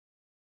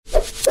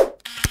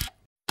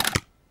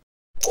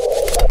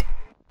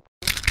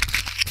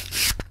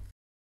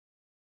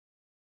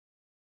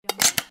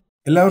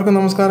എല്ലാവർക്കും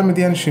നമസ്കാരം. ഇത്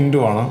ഞാൻ ഷിൻറ്റു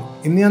ആണ്.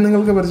 ഇന്ന് ഞാൻ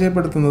നിങ്ങൾക്ക്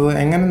പരിചയപ്പെടുത്തുന്നത്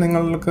എങ്ങനെ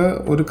നിങ്ങൾക്ക്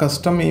ഒരു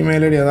കസ്റ്റം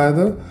ഇമെയിൽ ഐ ഡി,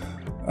 അതായത്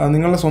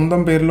നിങ്ങളുടെ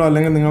സ്വന്തം പേരിലോ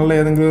അല്ലെങ്കിൽ നിങ്ങളുടെ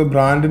ഏതെങ്കിലും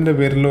ബ്രാൻഡിൻ്റെ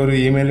പേരിലോ ഒരു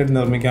ഇമെയിൽ ഐ ഡി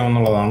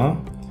നിർമ്മിക്കാമെന്നുള്ളതാണ്.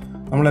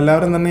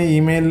 നമ്മളെല്ലാവരും തന്നെ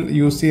ഇമെയിൽ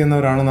യൂസ്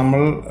ചെയ്യുന്നവരാണ്.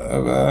 നമ്മൾ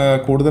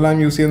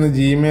കൂടുതലായും യൂസ് ചെയ്യുന്ന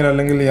ജിമെയിൽ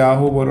അല്ലെങ്കിൽ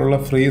യാഹൂ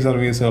പോലുള്ള free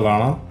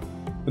സർവീസുകളാണ്.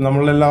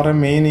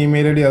 നമ്മളെല്ലാവരുടെയും main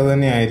email I D അത്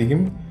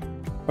തന്നെയായിരിക്കും.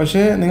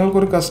 പക്ഷേ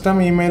നിങ്ങൾക്കൊരു കസ്റ്റം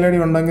ഇമെയിൽ ഐ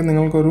ഡി ഉണ്ടെങ്കിൽ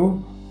നിങ്ങൾക്കൊരു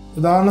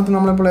ഉദാഹരണത്തിന്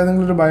നമ്മളിപ്പോൾ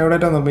ഏതെങ്കിലും ഒരു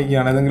ബയോഡാറ്റ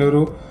നിർമ്മിക്കുകയാണ്, ഏതെങ്കിലും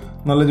ഒരു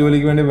നല്ല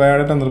ജോലിക്ക് വേണ്ടി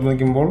ബയോഡാറ്റ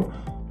നിർമ്മിക്കുമ്പോൾ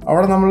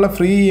അവിടെ നമ്മളുടെ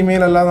ഫ്രീ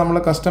ഇമെയിൽ അല്ലാതെ നമ്മൾ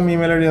കസ്റ്റം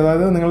ഇമെയിൽ ഐ ഡി,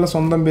 അതായത് നിങ്ങളുടെ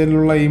സ്വന്തം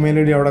പേരിലുള്ള ഇമെയിൽ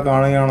ഐ ഡി അവിടെ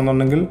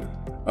കാണുകയാണെന്നുണ്ടെങ്കിൽ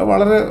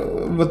വളരെ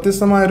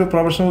വ്യത്യസ്തമായൊരു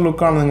പ്രൊഫഷണൽ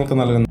ലുക്കാണ് നിങ്ങൾക്ക്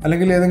നൽകുന്നത്.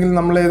 അല്ലെങ്കിൽ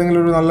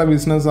ഏതെങ്കിലും ഒരു നല്ല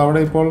ബിസിനസ്,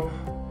 അവിടെ ഇപ്പോൾ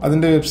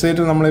അതിൻ്റെ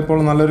വെബ്സൈറ്റിൽ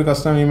നമ്മളിപ്പോൾ നല്ലൊരു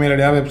കസ്റ്റം ഇമെയിൽ ഐ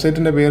ഡി, ആ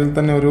വെബ്സൈറ്റിൻ്റെ പേരിൽ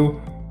തന്നെ ഒരു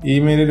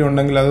ഇമെയിൽ ഐ ഡി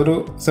ഉണ്ടെങ്കിൽ അതൊരു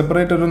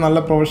സെപ്പറേറ്റ് ഒരു നല്ല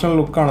പ്രൊഫഷണൽ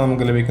ലുക്കാണ്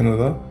നമുക്ക്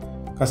ലഭിക്കുന്നത്.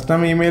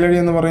 കസ്റ്റം ഇമെയിൽ ഐ ഡി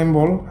എന്ന്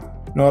പറയുമ്പോൾ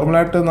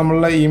നോർമലായിട്ട്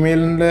നമ്മളുടെ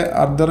ഇമെയിലിൻ്റെ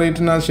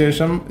 @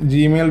 ശേഷം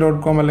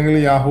gmail.com അല്ലെങ്കിൽ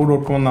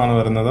yahoo.com എന്നാണ്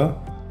വരുന്നത്.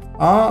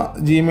 ആ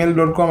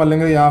gmail.com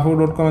അല്ലെങ്കിൽ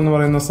yahoo.com എന്ന്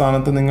പറയുന്ന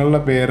സ്ഥാനത്ത്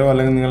നിങ്ങളുടെ പേരോ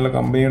അല്ലെങ്കിൽ നിങ്ങളുടെ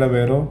കമ്പനിയുടെ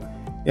പേരോ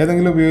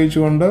ഏതെങ്കിലും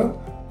ഉപയോഗിച്ചുകൊണ്ട്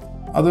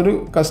അതൊരു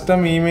കസ്റ്റം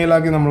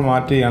ഇമെയിലാക്കി നമ്മൾ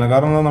മാറ്റുകയാണ്.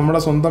 കാരണം അത്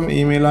നമ്മുടെ സ്വന്തം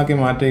ഇമെയിലാക്കി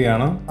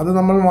മാറ്റുകയാണ്. അത്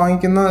നമ്മൾ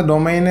വാങ്ങിക്കുന്ന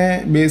ഡൊമൈനെ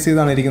ബേസ്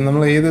ചെയ്താണ് ഇരിക്കുന്നത്.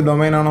 നമ്മൾ ഏത്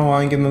ഡൊമൈനാണോ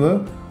വാങ്ങിക്കുന്നത്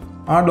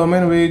ആ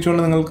ഡൊമൈൻ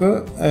ഉപയോഗിച്ചുകൊണ്ട് നിങ്ങൾക്ക്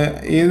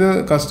ഏത്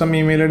കസ്റ്റം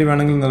ഇമെയിൽ ഐ ഡി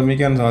വേണമെങ്കിലും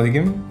നിർമ്മിക്കാൻ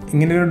സാധിക്കും.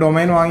 ഇങ്ങനെയൊരു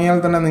ഡൊമൈൻ വാങ്ങിയാൽ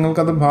തന്നെ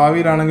നിങ്ങൾക്കത്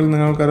ഭാവിയിലാണെങ്കിൽ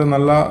നിങ്ങൾക്കത്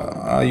നല്ല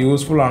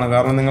യൂസ്ഫുൾ ആണ്.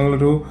 കാരണം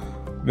നിങ്ങളൊരു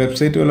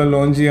വെബ്സൈറ്റ് വല്ല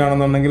ലോഞ്ച്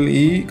ചെയ്യുകയാണെന്നുണ്ടെങ്കിൽ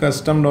ഈ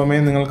കസ്റ്റം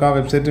ഡൊമൈൻ നിങ്ങൾക്ക് ആ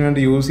വെബ്സൈറ്റിന്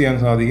വേണ്ടി യൂസ് ചെയ്യാൻ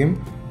സാധിക്കും.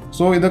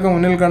 സോ ഇതൊക്കെ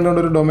മുന്നിൽ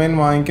കണ്ടുകൊണ്ട് ഒരു ഡൊമൈൻ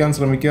വാങ്ങിക്കാൻ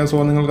ശ്രമിക്കുക. സോ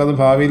നിങ്ങൾക്കത്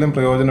ഭാവിയിലും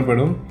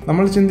പ്രയോജനപ്പെടും.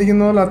 നമ്മൾ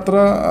ചിന്തിക്കുന്ന പോലെ അത്ര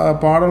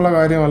പാടുള്ള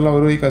കാര്യമല്ല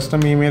ഒരു ഈ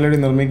കസ്റ്റം ഇമെയിൽ ഐ ഡി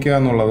നിർമ്മിക്കുക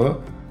എന്നുള്ളത്.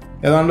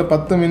 ഏതാണ്ട്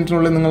 10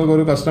 മിനിറ്റിനുള്ളിൽ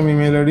നിങ്ങൾക്കൊരു കസ്റ്റം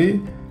ഇമെയിൽ ഐ ഡി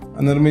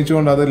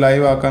നിർമ്മിച്ചുകൊണ്ട് അത്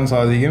ലൈവ് ആക്കാൻ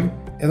സാധിക്കും.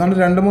 ഏതാണ്ട്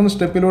 2-3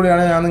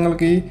 സ്റ്റെപ്പിലൂടെയാണ് ഞാൻ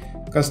നിങ്ങൾക്ക് ഈ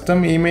കസ്റ്റം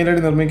ഇമെയിൽ ഐ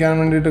ഡി നിർമ്മിക്കാൻ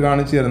വേണ്ടിയിട്ട്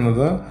കാണിച്ചു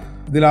തരുന്നത്.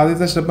 ഇതിൽ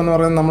ആദ്യത്തെ സ്റ്റെപ്പ് എന്ന്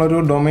പറയുന്നത് നമ്മളൊരു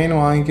ഡൊമൈൻ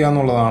വാങ്ങിക്കുക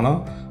എന്നുള്ളതാണ്.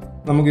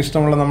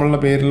 നമുക്കിഷ്ടമുള്ള നമ്മളുടെ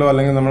പേരിലോ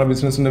അല്ലെങ്കിൽ നമ്മുടെ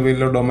ബിസിനസ്സിൻ്റെ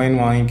പേരിലോ ഡൊമൈൻ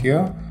വാങ്ങിക്കുക.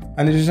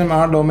 അതിനുശേഷം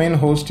ആ ഡൊമൈൻ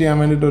ഹോസ്റ്റ് ചെയ്യാൻ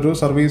വേണ്ടിയിട്ട് ഒരു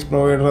സർവീസ്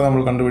പ്രൊവൈഡറെ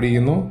നമ്മൾ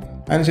കണ്ടുപിടിക്കുന്നു.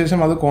 അതിനുശേഷം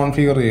അത്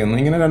കോൺഫിഗർ ചെയ്യുന്നു.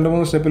 ഇങ്ങനെ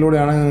 2-3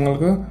 സ്റ്റെപ്പിലൂടെയാണ്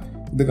നിങ്ങൾക്ക്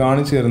ഇത്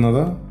കാണിച്ചു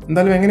തരുന്നത്.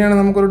 എന്തായാലും എങ്ങനെയാണ്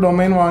നമുക്കൊരു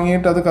ഡൊമൈൻ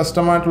വാങ്ങിയിട്ട് അത്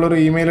കസ്റ്റമായിട്ടുള്ളൊരു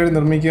ഇമെയിൽ ഐ ഡി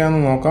നിർമ്മിക്കുക എന്ന്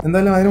നോക്കാം.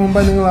 എന്തായാലും അതിന്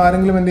മുമ്പായി നിങ്ങൾ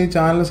ആരെങ്കിലും എൻ്റെ ഈ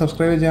ചാനൽ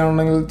സബ്സ്ക്രൈബ്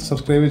ചെയ്യാനുണ്ടെങ്കിൽ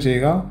സബ്സ്ക്രൈബ്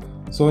ചെയ്യുക.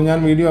 സോ ഞാൻ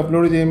വീഡിയോ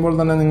അപ്ലോഡ് ചെയ്യുമ്പോൾ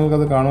തന്നെ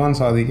നിങ്ങൾക്കത് കാണുവാൻ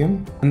സാധിക്കും.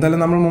 എന്തായാലും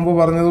നമ്മൾ മുമ്പ്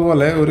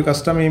പറഞ്ഞതുപോലെ ഒരു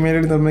കസ്റ്റം ഇമെയിൽ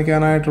ഐ ഡി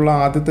നിർമ്മിക്കാനായിട്ടുള്ള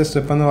ആദ്യത്തെ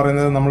സ്റ്റെപ്പ് എന്ന്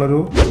പറയുന്നത് നമ്മളൊരു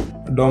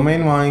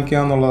ഡൊമൈൻ വാങ്ങിക്കുക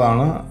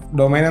എന്നുള്ളതാണ്.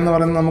 ഡൊമൈൻ എന്ന്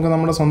പറയുന്നത് നമുക്ക്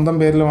നമ്മുടെ സ്വന്തം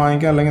പേരിൽ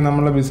വാങ്ങിക്കാം അല്ലെങ്കിൽ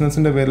നമ്മുടെ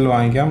ബിസിനസ്സിൻ്റെ പേരിൽ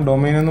വാങ്ങിക്കാം.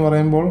 ഡൊമൈൻ എന്ന്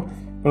പറയുമ്പോൾ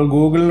ഇപ്പോൾ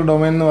ഗൂഗിളിൻ്റെ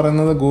ഡൊമൈൻ എന്ന്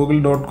പറയുന്നത്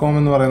google.com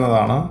എന്ന്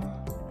പറയുന്നതാണ്.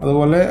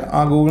 അതുപോലെ ആ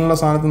ഗൂഗിളിൻ്റെ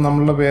സ്ഥാനത്ത്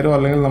നമ്മളുടെ പേരോ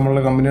അല്ലെങ്കിൽ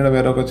നമ്മളുടെ കമ്പനിയുടെ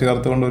പേരോ ഒക്കെ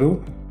ചേർത്തുകൊണ്ടൊരു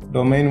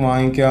ഡൊമൈൻ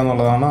വാങ്ങിക്കുക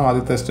എന്നുള്ളതാണ്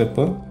ആദ്യത്തെ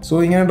സ്റ്റെപ്പ്. സോ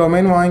ഇങ്ങനെ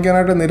ഡൊമൈൻ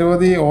വാങ്ങിക്കാനായിട്ട്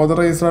നിരവധി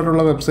ഓതറൈസ്ഡ്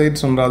ആയിട്ടുള്ള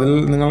വെബ്സൈറ്റ്സ് ഉണ്ട്. അതിൽ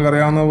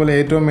നിങ്ങൾക്കറിയാവുന്ന പോലെ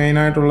ഏറ്റവും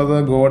മെയിനായിട്ടുള്ളത്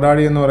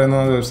GoDaddy എന്ന് പറയുന്ന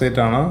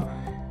വെബ്സൈറ്റാണ്.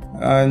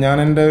 ഞാൻ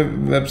എൻ്റെ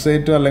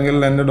വെബ്സൈറ്റ് അല്ലെങ്കിൽ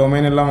എൻ്റെ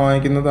ഡൊമൈൻ എല്ലാം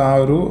വാങ്ങിക്കുന്നത് ആ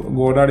ഒരു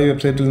GoDaddy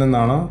വെബ്സൈറ്റിൽ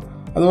നിന്നാണ്.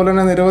 അതുപോലെ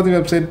തന്നെ നിരവധി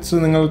വെബ്സൈറ്റ്സ്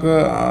നിങ്ങൾക്ക്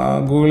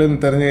ഗൂഗിളിൽ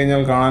തിരഞ്ഞു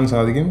കഴിഞ്ഞാൽ കാണാൻ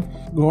സാധിക്കും.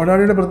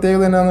 GoDaddyയുടെ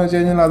പ്രത്യേകത എന്താണെന്ന് വെച്ച്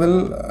കഴിഞ്ഞാൽ അതിൽ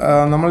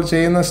നമ്മൾ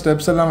ചെയ്യുന്ന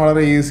സ്റ്റെപ്സ് എല്ലാം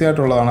വളരെ ഈസി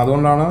ആയിട്ടുള്ളതാണ്.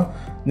 അതുകൊണ്ടാണ്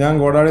ഞാൻ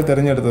GoDaddy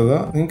തിരഞ്ഞെടുത്തത്.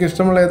 നിങ്ങൾക്ക്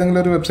ഇഷ്ടമുള്ള ഏതെങ്കിലും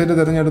ഒരു വെബ്സൈറ്റ്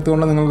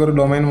തിരഞ്ഞെടുത്തുകൊണ്ട് നിങ്ങൾക്കൊരു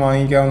ഡൊമൈൻ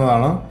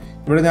വാങ്ങിക്കാവുന്നതാണ്.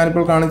 ഇവിടെ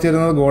ഞാനിപ്പോൾ കാണിച്ചു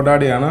തരുന്നത്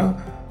GoDaddyയാണ്.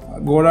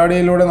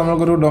 GoDaddyയിലൂടെ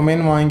നമുക്കൊരു ഡൊമൈൻ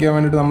വാങ്ങിക്കാൻ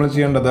വേണ്ടിയിട്ട് നമ്മൾ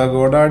ചെയ്യേണ്ടത്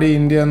GoDaddy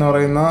ഇന്ത്യ എന്ന്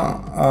പറയുന്ന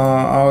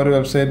ആ ഒരു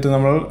വെബ്സൈറ്റ്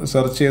നമ്മൾ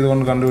സെർച്ച്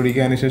ചെയ്തുകൊണ്ട്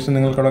കണ്ടുപിടിക്കുക. അതിനുശേഷം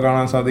നിങ്ങൾക്കവിടെ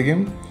കാണാൻ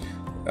സാധിക്കും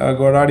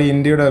GoDaddy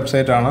ഇന്ത്യയുടെ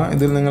വെബ്സൈറ്റാണ്.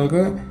 ഇതിൽ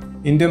നിങ്ങൾക്ക്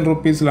ഇന്ത്യൻ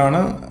റുപ്പീസിലാണ്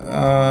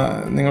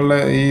നിങ്ങളുടെ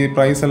ഈ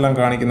പ്രൈസ് എല്ലാം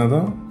കാണിക്കുന്നത്.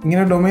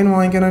 ഇങ്ങനെ ഡൊമൈൻ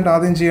വാങ്ങിക്കാനായിട്ട്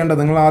ആദ്യം ചെയ്യേണ്ടത്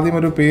നിങ്ങൾ ആദ്യം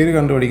ഒരു പേര്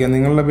കണ്ടുപിടിക്കുക.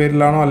 നിങ്ങളുടെ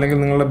പേരിലാണോ അല്ലെങ്കിൽ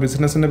നിങ്ങളുടെ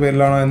ബിസിനസ്സിൻ്റെ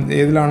പേരിലാണോ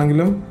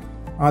ഏതിലാണെങ്കിലും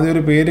ആദ്യം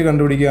ഒരു പേര്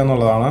കണ്ടുപിടിക്കുക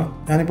എന്നുള്ളതാണ്.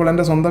 ഞാനിപ്പോൾ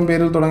എൻ്റെ സ്വന്തം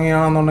പേരിൽ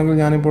തുടങ്ങുകയാണെന്നുണ്ടെങ്കിൽ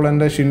ഞാനിപ്പോൾ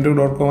എൻ്റെ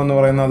shintu.com എന്ന്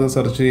പറയുന്ന അത്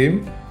സെർച്ച് ചെയ്യും.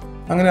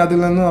 അങ്ങനെ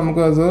അതിൽ നിന്ന്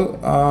നമുക്ക് അത്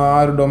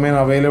ആ ഒരു ഡൊമൈൻ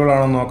അവൈലബിൾ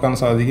ആണെന്ന് നോക്കാൻ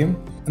സാധിക്കും.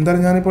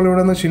 എന്തായാലും ഞാനിപ്പോൾ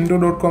ഇവിടെ നിന്ന്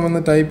shintu.com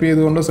എന്ന് ടൈപ്പ്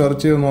ചെയ്തുകൊണ്ട്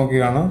സെർച്ച് ചെയ്ത്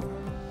നോക്കുകയാണ്.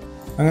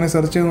 അങ്ങനെ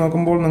സെർച്ച് ചെയ്ത്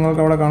നോക്കുമ്പോൾ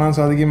നിങ്ങൾക്ക് അവിടെ കാണാൻ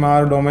സാധിക്കും ആ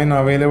ഒരു ഡൊമൈൻ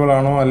അവൈലബിൾ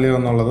ആണോ അല്ലയോ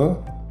എന്നുള്ളത്.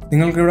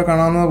 നിങ്ങൾക്കിവിടെ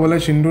കാണാവുന്നത് പോലെ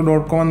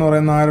shintu.com എന്ന്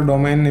പറയുന്ന ആ ഒരു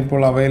ഡൊമൈൻ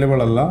ഇപ്പോൾ അവൈലബിൾ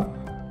അല്ല.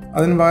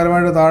 അതിന്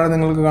പകരമായിട്ട് താഴെ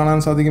നിങ്ങൾക്ക് കാണാൻ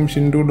സാധിക്കും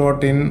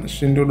shintu.in,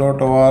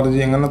 shintu.org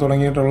അങ്ങനെ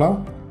തുടങ്ങിയിട്ടുള്ള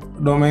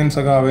ഡൊമൈൻസ്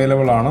ഒക്കെ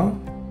അവൈലബിൾ ആണ്.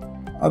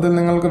 അതിൽ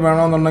നിങ്ങൾക്ക്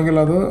വേണമെന്നുണ്ടെങ്കിൽ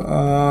അത്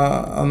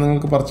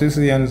നിങ്ങൾക്ക് പർച്ചേസ്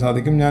ചെയ്യാൻ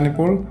സാധിക്കും.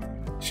 ഞാനിപ്പോൾ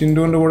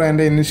ഷിൻറ്റുവിൻ്റെ കൂടെ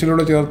എൻ്റെ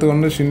ഇനിഷ്യലൂടെ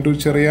ചേർത്തുകൊണ്ട് Shintu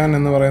Cherian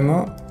എന്ന് പറയുന്ന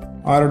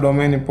ആ ഒരു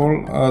ഡൊമൈൻ ഇപ്പോൾ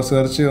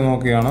സെർച്ച് ചെയ്ത്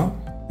നോക്കുകയാണ്.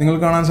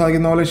 നിങ്ങൾക്ക് കാണാൻ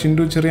സാധിക്കുന്ന പോലെ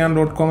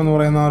shintucherian.com എന്ന്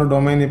പറയുന്ന ആ ഒരു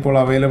ഡൊമൈൻ ഇപ്പോൾ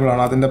അവൈലബിൾ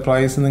ആണ്. അതിൻ്റെ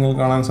പ്രൈസ് നിങ്ങൾക്ക്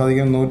കാണാൻ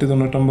സാധിക്കും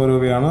 199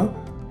 രൂപയാണ്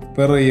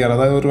പെർ ഇയർ,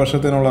 അതായത് ഒരു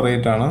വർഷത്തിനുള്ള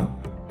റേറ്റാണ്.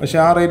 പക്ഷേ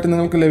ആ റേറ്റ്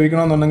നിങ്ങൾക്ക്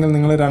ലഭിക്കണമെന്നുണ്ടെങ്കിൽ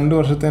നിങ്ങൾ 2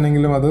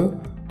 വർഷത്തേനെങ്കിലും അത്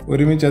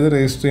ഒരുമിച്ച് അത്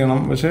രജിസ്റ്റർ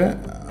ചെയ്യണം. പക്ഷേ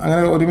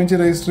അങ്ങനെ ഒരുമിച്ച്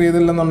രജിസ്റ്റർ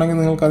ചെയ്തില്ലെന്നുണ്ടെങ്കിൽ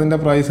നിങ്ങൾക്ക് അതിൻ്റെ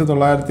പ്രൈസ്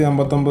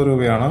 959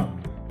 രൂപയാണ്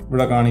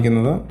ഇവിടെ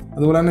കാണിക്കുന്നത്.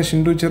 അതുപോലെ തന്നെ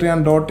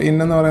shintucherian.in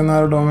എന്ന് പറയുന്ന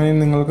ആ ഒരു ഡൊമൈൻ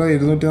നിങ്ങൾക്ക്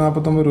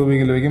 249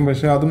 രൂപയ്ക്ക് ലഭിക്കും.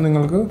 പക്ഷേ അതും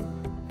നിങ്ങൾക്ക്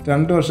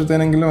 2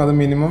 വർഷത്തേനെങ്കിലും അത്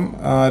മിനിമം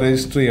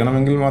രജിസ്റ്റർ ചെയ്യണം,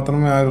 എങ്കിൽ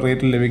മാത്രമേ ആ ഒരു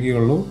റേറ്റിൽ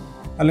ലഭിക്കുകയുള്ളൂ.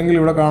 അല്ലെങ്കിൽ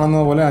ഇവിടെ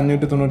കാണുന്നത് പോലെ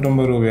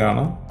 599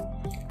 രൂപയാണ്.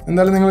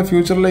 എന്തായാലും നിങ്ങൾ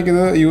ഫ്യൂച്ചറിലേക്ക്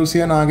ഇത് യൂസ്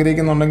ചെയ്യാൻ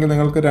ആഗ്രഹിക്കുന്നുണ്ടെങ്കിൽ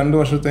നിങ്ങൾക്ക് 2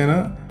 വർഷത്തേന്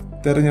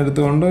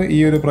തിരഞ്ഞെടുത്തുകൊണ്ട് ഈ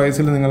ഒരു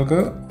പ്രൈസിൽ നിങ്ങൾക്ക്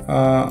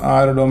ആ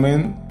ഒരു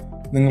ഡൊമെയിൻ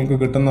നിങ്ങൾക്ക്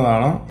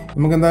കിട്ടുന്നതാണ്.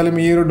 നമുക്ക് എന്തായാലും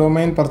ഈ ഒരു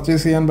ഡൊമെയിൻ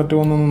പർച്ചേസ് ചെയ്യാൻ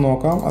പറ്റുമെന്നൊന്ന്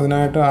നോക്കാം.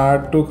 അതിനായിട്ട്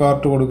ആഡ് ടു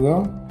കാർട്ട് കൊടുക്കുക.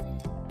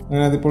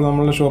 അങ്ങനെ അതിപ്പോൾ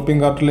നമ്മൾ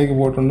ഷോപ്പിംഗ് കാർട്ടിലേക്ക്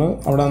പോയിട്ടുണ്ട്.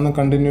 അവിടെ നിന്ന്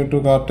കണ്ടിന്യൂ ടു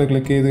കാർട്ട്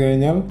ക്ലിക്ക് ചെയ്ത്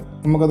കഴിഞ്ഞാൽ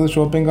നമുക്കത്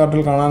ഷോപ്പിംഗ്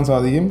കാർട്ടിൽ കാണാൻ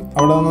സാധിക്കും.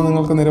 അവിടെ നിന്ന്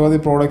നിങ്ങൾക്ക് നിരവധി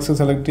പ്രോഡക്റ്റ്സ്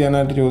സെലക്ട്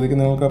ചെയ്യാനായിട്ട് ചോദിക്കും.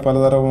 നിങ്ങൾക്ക്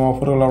പലതരം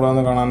ഓഫറുകൾ അവിടെ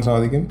നിന്ന് കാണാൻ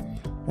സാധിക്കും.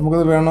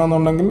 നമുക്കത്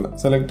വേണമെന്നുണ്ടെങ്കിൽ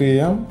സെലക്ട്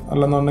ചെയ്യാം,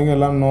 അല്ലെന്നുണ്ടെങ്കിൽ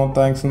എല്ലാം നോ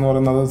താങ്ക്സ് എന്ന്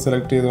പറയുന്നത്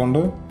സെലക്ട് ചെയ്തുകൊണ്ട്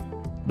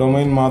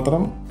ഡൊമെയിൻ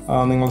മാത്രം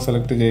നിങ്ങൾ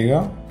സെലക്ട് ചെയ്യുക.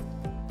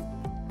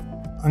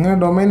 അങ്ങനെ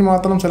ഡൊമെയിൻ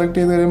മാത്രം സെലക്ട്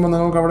ചെയ്ത് കഴിയുമ്പോൾ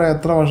നിങ്ങൾക്ക് അവിടെ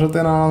എത്ര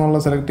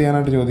വർഷത്തേനാണെന്നുള്ളത് സെലക്ട്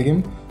ചെയ്യാനായിട്ട് ചോദിക്കും.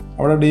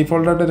 അവിടെ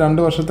ഡീഫോൾട്ടായിട്ട്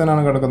 2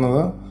 വർഷത്തേനാണ്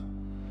കിടക്കുന്നത്.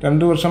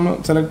 2 വർഷം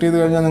സെലക്ട് ചെയ്ത്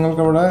കഴിഞ്ഞാൽ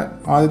നിങ്ങൾക്കവിടെ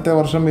ആദ്യത്തെ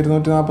വർഷം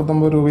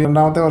 249 രൂപയും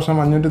രണ്ടാമത്തെ വർഷം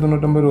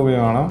 599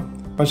 രൂപയുമാണ്.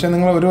 പക്ഷേ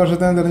നിങ്ങൾ 1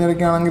 വർഷത്തേന്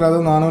തിരഞ്ഞെടുക്കുകയാണെങ്കിൽ അത്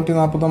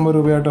 449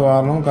 രൂപയായിട്ട്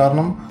മാറണം.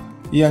 കാരണം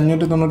ഈ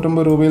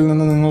 599 രൂപയിൽ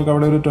നിന്ന് നിങ്ങൾക്ക്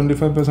അവിടെ ഒരു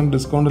 25%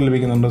 ഡിസ്കൗണ്ട്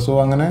ലഭിക്കുന്നുണ്ട്. സോ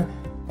അങ്ങനെ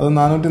അത്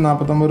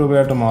 449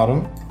 രൂപയായിട്ട് മാറും.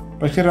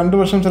 പക്ഷേ 2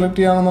 വർഷം സെലക്ട്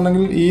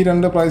ചെയ്യുകയാണെന്നുണ്ടെങ്കിൽ ഈ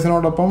 2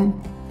 പ്രൈസിനോടൊപ്പം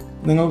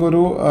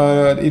നിങ്ങൾക്കൊരു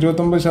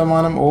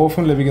 29%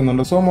 ഓഫും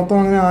ലഭിക്കുന്നുണ്ട്. സോ മൊത്തം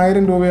അങ്ങനെ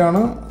 1000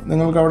 രൂപയാണ്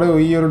നിങ്ങൾക്ക് അവിടെ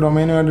ഈ ഒരു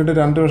ഡൊമൈന് വേണ്ടിയിട്ട്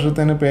 2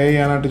 വർഷത്തേന് പേ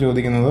ചെയ്യാനായിട്ട്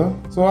ചോദിക്കുന്നത്.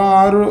 സോ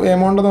ആ ഒരു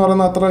എമൗണ്ട് എന്ന്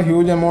പറയുന്നത് അത്ര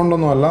ഹ്യൂജ് എമൗണ്ട്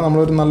ഒന്നുമല്ല.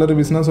 നമ്മളൊരു നല്ലൊരു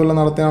ബിസിനസ് വല്ല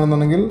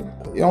നടത്തുകയാണെന്നുണ്ടെങ്കിൽ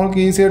നമുക്ക്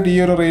ഈസിയായിട്ട് ഈ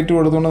ഒരു റേറ്റ്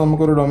കൊടുത്തുകൊണ്ട്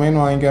നമുക്കൊരു ഡൊമൈൻ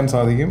വാങ്ങിക്കാൻ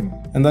സാധിക്കും.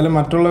 എന്തായാലും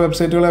മറ്റുള്ള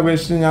വെബ്സൈറ്റുകളെ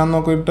അപേക്ഷിച്ച് ഞാൻ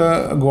നോക്കിയിട്ട്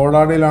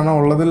ഗോഡാഡിയിലാണ്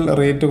ഉള്ളതിൽ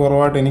റേറ്റ്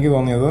കുറവായിട്ട് എനിക്ക്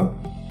തോന്നിയത്.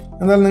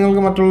 എന്തായാലും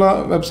നിങ്ങൾക്ക് മറ്റുള്ള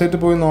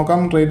വെബ്സൈറ്റിൽ പോയി നോക്കാം.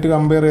 റേറ്റ്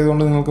കമ്പയർ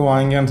ചെയ്തുകൊണ്ട് നിങ്ങൾക്ക്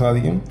വാങ്ങിക്കാൻ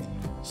സാധിക്കും.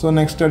 സോ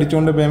നെക്സ്റ്റ്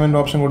അടിച്ചുകൊണ്ട് പേയ്മെൻറ്റ്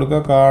ഓപ്ഷൻ കൊടുക്കുക.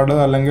 കാർഡ്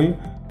അല്ലെങ്കിൽ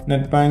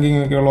നെറ്റ് ബാങ്കിങ്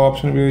ഒക്കെയുള്ള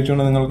ഓപ്ഷൻ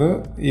ഉപയോഗിച്ചുകൊണ്ട് നിങ്ങൾക്ക്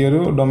ഈ ഒരു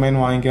ഡൊമൈൻ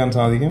വാങ്ങിക്കാൻ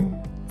സാധിക്കും.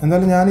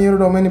 എന്തായാലും ഞാൻ ഈ ഒരു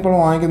ഡൊമൈൻ ഇപ്പോൾ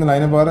വാങ്ങിക്കുന്നില്ല.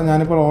 അതിന് പകരം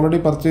ഞാനിപ്പോൾ ഓൾറെഡി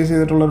പർച്ചേസ്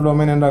ചെയ്തിട്ടുള്ളൊരു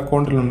ഡൊമൈൻ എൻ്റെ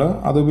അക്കൗണ്ടിലുണ്ട്.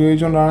 അത്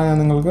ഉപയോഗിച്ചുകൊണ്ടാണ് ഞാൻ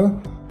നിങ്ങൾക്ക്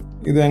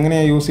ഇത്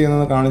എങ്ങനെയാണ് യൂസ്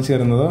ചെയ്യുന്നത് കാണിച്ചു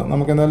തരുന്നത്.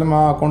 നമുക്ക് എന്തായാലും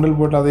ആ അക്കൗണ്ടിൽ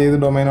പോയിട്ട് അത് ഏത്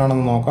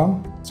ഡൊമൈനാണെന്ന് നോക്കാം.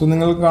 സോ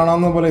നിങ്ങൾക്ക്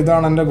കാണാവുന്ന പോലെ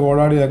ഇതാണ് എൻ്റെ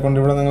ഗോഡാഡി അക്കൗണ്ട്.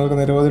 ഇവിടെ നിങ്ങൾക്ക്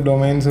നിരവധി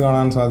ഡൊമൈൻസ്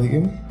കാണാൻ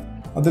സാധിക്കും.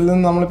 അതിൽ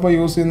നിന്ന് നമ്മളിപ്പോൾ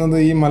യൂസ് ചെയ്യുന്നത്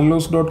ഈ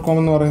mallus.com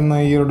എന്ന് പറയുന്ന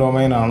ഈ ഒരു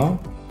ഡൊമൈനാണ്.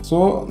 സോ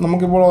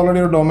നമുക്കിപ്പോൾ ഓൾറെഡി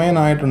ഒരു ഡൊമൈൻ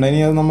ആയിട്ടുണ്ട്. ഇനി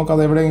അത്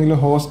നമുക്കത് എവിടെയെങ്കിലും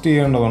ഹോസ്റ്റ്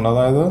ചെയ്യേണ്ടതുണ്ട്.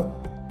 അതായത്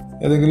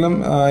ഏതെങ്കിലും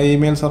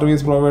ഇമെയിൽ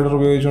സർവീസ് പ്രൊവൈഡർ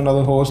ഉപയോഗിച്ചുകൊണ്ട്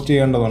അത് ഹോസ്റ്റ്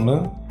ചെയ്യേണ്ടതുണ്ട്.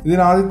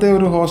 ഇതിനാദ്യത്തെ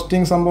ഒരു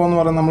ഹോസ്റ്റിംഗ് സംഭവം എന്ന്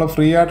പറയുന്നത് നമ്മൾ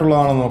ഫ്രീ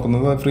ആയിട്ടുള്ളതാണ്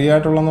നോക്കുന്നത്. ഫ്രീ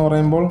ആയിട്ടുള്ളതെന്ന്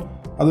പറയുമ്പോൾ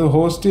അത്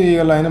ഹോസ്റ്റ്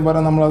ചെയ്യുകയല്ല, അതിന്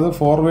പകരം നമ്മളത്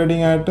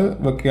ഫോർവേഡിംഗ് ആയിട്ട്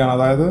വെക്കുകയാണ്.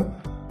 അതായത്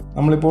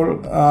നമ്മളിപ്പോൾ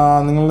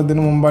നിങ്ങൾ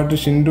ഇതിന് മുമ്പായിട്ട്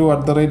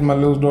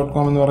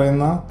shintu@mallus.com എന്ന്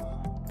പറയുന്ന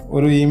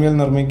ഒരു ഇമെയിൽ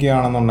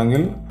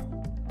നിർമ്മിക്കുകയാണെന്നുണ്ടെങ്കിൽ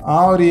ആ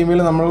ഒരു ഇമെയിൽ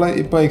നമ്മൾ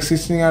ഇപ്പോൾ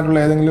എക്സിസ്റ്റിംഗ് ആയിട്ടുള്ള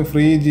ഏതെങ്കിലും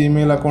ഫ്രീ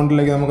ജിമെയിൽ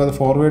അക്കൗണ്ടിലേക്ക് നമുക്കത്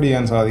ഫോർവേഡ്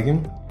ചെയ്യാൻ സാധിക്കും.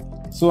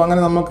 സോ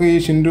അങ്ങനെ നമുക്ക് ഈ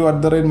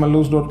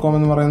shintu@mallus.com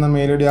എന്ന് പറയുന്ന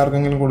മെയിൽ ഐ ഡി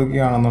ആർക്കെങ്കിലും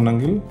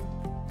കൊടുക്കുകയാണെന്നുണ്ടെങ്കിൽ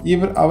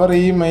അവർ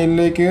ഈ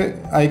മെയിലിലേക്ക്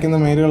അയക്കുന്ന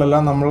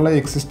മെയിലുകളെല്ലാം നമ്മളുടെ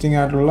എക്സിസ്റ്റിംഗ്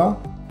ആയിട്ടുള്ള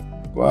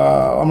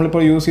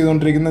നമ്മളിപ്പോൾ യൂസ്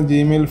ചെയ്തുകൊണ്ടിരിക്കുന്ന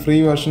ജിമെയിൽ ഫ്രീ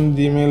വെർഷൻ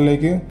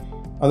ജിമെയിലിലേക്ക്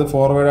അത്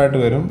ഫോർവേഡായിട്ട്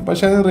വരും.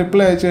 പക്ഷേ അത്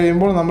റിപ്ലൈ അയച്ചു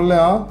കഴിയുമ്പോൾ നമ്മളുടെ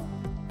ആ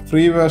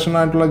ഫ്രീ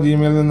വേർഷനായിട്ടുള്ള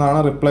ജിമെയിലിൽ നിന്നാണ്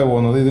റിപ്ലൈ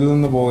പോകുന്നത്, ഇതിൽ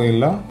നിന്ന്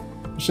പോവുകയില്ല.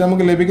 പക്ഷേ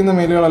നമുക്ക് ലഭിക്കുന്ന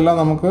മെയിലുകളെല്ലാം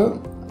നമുക്ക്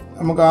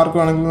ആർക്ക്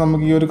വേണമെങ്കിലും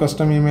നമുക്ക് ഈ ഒരു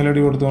കസ്റ്റം ഇമെയിൽ ഐ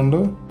ഡി കൊടുത്തുകൊണ്ട്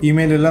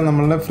ഇമെയിലെല്ലാം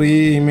നമ്മളുടെ ഫ്രീ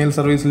ഇമെയിൽ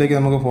സർവീസിലേക്ക്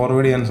നമുക്ക്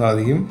ഫോർവേഡ് ചെയ്യാൻ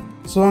സാധിക്കും.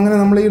 സോ അങ്ങനെ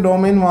നമ്മൾ ഈ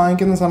ഡൊമൈൻ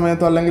വാങ്ങിക്കുന്ന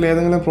സമയത്തോ അല്ലെങ്കിൽ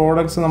ഏതെങ്കിലും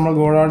പ്രോഡക്റ്റ്സ് നമ്മൾ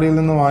ഗോഡാഡിയിൽ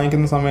നിന്ന്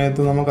വാങ്ങിക്കുന്ന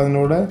സമയത്ത്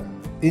നമുക്കതിലൂടെ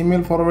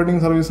ഇമെയിൽ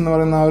ഫോർവേഡിംഗ് സർവീസ് എന്ന്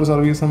പറയുന്ന ആ ഒരു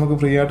സർവീസ് നമുക്ക്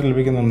ഫ്രീ ആയിട്ട്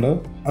ലഭിക്കുന്നുണ്ട്.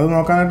 അത്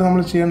നോക്കാനായിട്ട്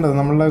നമ്മൾ ചെയ്യേണ്ടത്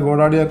നമ്മളുടെ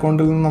ഗോഡാഡി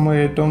അക്കൗണ്ടിൽ നിന്ന് നമ്മൾ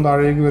ഏറ്റവും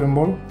താഴേക്ക്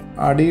വരുമ്പോൾ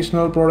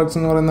അഡീഷണൽ പ്രോഡക്റ്റ്സ്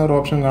എന്ന് പറയുന്ന ഒരു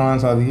ഓപ്ഷൻ കാണാൻ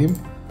സാധിക്കും.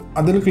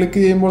 അതിൽ ക്ലിക്ക്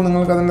ചെയ്യുമ്പോൾ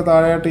നിങ്ങൾക്ക് അതിൻ്റെ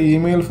താഴെയായിട്ട്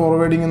ഇമെയിൽ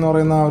ഫോർവേഡിംഗ് എന്ന്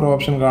പറയുന്ന ആ ഒരു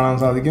ഓപ്ഷൻ കാണാൻ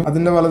സാധിക്കും.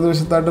 അതിൻ്റെ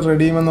വലതുവശത്തായിട്ട്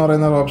റെഡീം എന്ന്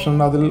പറയുന്ന ഒരു ഓപ്ഷൻ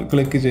ഉണ്ട്, അതിൽ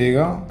ക്ലിക്ക് ചെയ്യുക.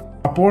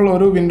 അപ്പോൾ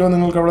ഒരു വിൻഡോ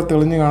നിങ്ങൾക്ക് അവിടെ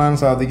തെളിഞ്ഞ് കാണാൻ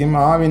സാധിക്കും.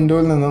 ആ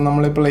വിൻഡോയിൽ നിന്ന്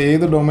നമ്മളിപ്പോൾ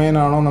ഏത്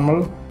ഡൊമൈനാണോ നമ്മൾ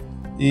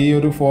ഈ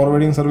ഒരു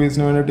ഫോർവേഡിംഗ്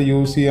സർവീസിന് വേണ്ടിയിട്ട്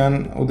യൂസ് ചെയ്യാൻ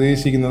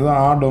ഉദ്ദേശിക്കുന്നത്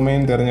ആ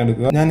ഡൊമൈൻ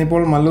തിരഞ്ഞെടുക്കുക.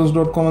 ഞാനിപ്പോൾ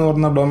mallus.com എന്ന്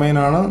പറയുന്ന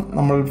ഡൊമൈനാണ്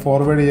നമ്മൾ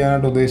ഫോർവേഡ്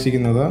ചെയ്യാനായിട്ട്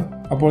ഉദ്ദേശിക്കുന്നത്.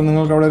 അപ്പോൾ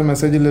നിങ്ങൾക്ക് അവിടെ ഒരു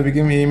മെസ്സേജ്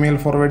ലഭിക്കും, ഇമെയിൽ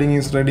ഫോർവേഡിംഗ്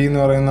ഈസ് റെഡി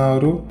എന്ന് പറയുന്ന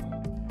ഒരു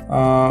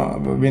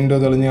വിൻഡോ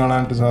തെളിഞ്ഞ്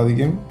കാണാനായിട്ട്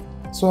സാധിക്കും.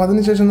 സോ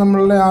അതിനുശേഷം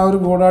നമ്മളുടെ ആ ഒരു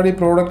ഗോഡാഡി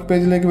പ്രോഡക്റ്റ്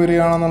പേജിലേക്ക്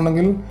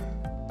വരികയാണെന്നുണ്ടെങ്കിൽ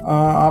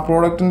ആ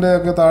പ്രോഡക്റ്റിൻ്റെ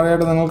ഒക്കെ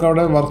താഴെയായിട്ട് നിങ്ങൾക്ക്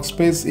അവിടെ വർക്ക്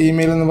സ്പേസ്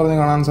ഇമെയിൽ എന്ന് പറഞ്ഞ്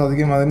കാണാൻ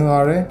സാധിക്കും. അതിന്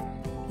താഴെ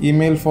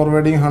ഇമെയിൽ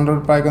ഫോർവേഡിംഗ് 100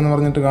 പാക്ക് എന്ന്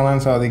പറഞ്ഞിട്ട് കാണാൻ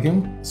സാധിക്കും.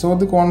 സോ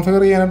ഇത്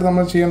കോൺഫിഗർ ചെയ്യാനായിട്ട്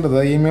നമ്മൾ ചെയ്യേണ്ടത്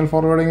ഇമെയിൽ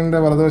ഫോർവേഡിങ്ങിൻ്റെ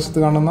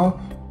വലതുവശത്ത് കാണുന്ന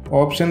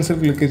ഓപ്ഷൻസിൽ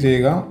ക്ലിക്ക്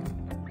ചെയ്യുക.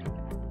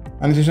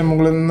 അതിനുശേഷം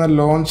മുകളിൽ നിന്ന്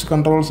ലോഞ്ച്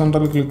കൺട്രോൾ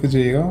സെൻറ്ററിൽ ക്ലിക്ക്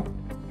ചെയ്യുക.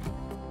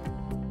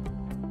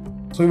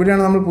 സോ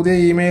ഇവിടെയാണ് നമ്മൾ പുതിയ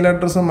ഇമെയിൽ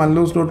അഡ്രസ്സ്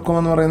mallus.com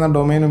എന്ന് പറയുന്ന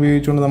ഡൊമൈൻ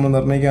ഉപയോഗിച്ചുകൊണ്ട് നമ്മൾ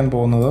നിർണ്ണയിക്കാൻ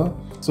പോകുന്നത്.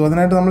 സോ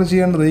അതിനായിട്ട് നമ്മൾ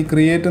ചെയ്യേണ്ടത് ഈ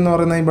ക്രിയേറ്റ് എന്ന്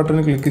പറയുന്ന ഈ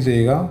ബട്ടണിൽ ക്ലിക്ക്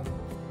ചെയ്യുക.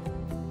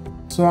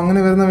 സോ അങ്ങനെ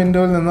വരുന്ന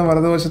വിൻഡോയിൽ നിന്ന്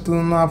വലതുവശത്ത്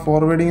നിന്ന് ആ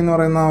ഫോർവേഡിംഗ് എന്ന്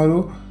പറയുന്ന ആ ഒരു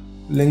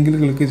ലിങ്കിൽ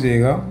ക്ലിക്ക്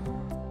ചെയ്യുക.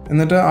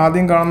 എന്നിട്ട്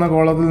ആദ്യം കാണുന്ന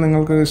കോളത്തിൽ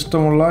നിങ്ങൾക്ക്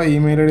ഇഷ്ടമുള്ള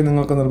ഇമെയിൽ ഐ ഡി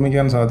നിങ്ങൾക്ക്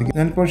നിർമ്മിക്കാൻ സാധിക്കും.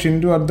 ഞാനിപ്പോൾ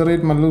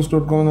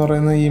shintu@mallus.com എന്ന്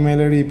പറയുന്ന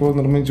ഇമെയിൽ ഐ ഡി ഇപ്പോൾ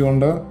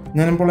നിർമ്മിച്ചുകൊണ്ട്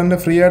ഞാനിപ്പോൾ എൻ്റെ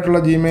ഫ്രീ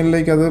ആയിട്ടുള്ള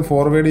ജിമെയിലിലേക്ക് അത്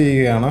ഫോർവേഡ്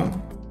ചെയ്യുകയാണ്.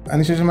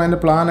 അതിനുശേഷം അതിൻ്റെ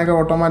പ്ലാനൊക്കെ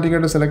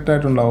ഓട്ടോമാറ്റിക്കായിട്ട് സെലക്ട്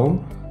ആയിട്ടുണ്ടാവും.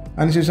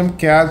 അതിനുശേഷം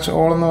ക്യാച്ച്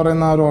ഓൾ എന്ന്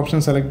പറയുന്ന ആ ഒരു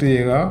ഓപ്ഷൻ സെലക്ട്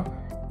ചെയ്യുക.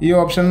 ഈ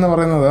ഓപ്ഷൻ എന്ന്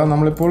പറയുന്നത്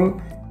നമ്മളിപ്പോൾ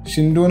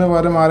ഷിൻറ്റുവിന്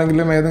പകരം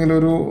ആരെങ്കിലും ഏതെങ്കിലും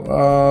ഒരു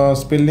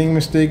സ്പെല്ലിംഗ്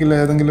മിസ്റ്റേക്കിൽ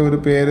ഏതെങ്കിലും ഒരു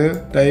പേര്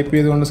ടൈപ്പ്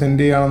ചെയ്തുകൊണ്ട് സെൻഡ്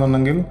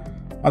ചെയ്യുകയാണെന്നുണ്ടെങ്കിൽ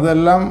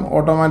അതെല്ലാം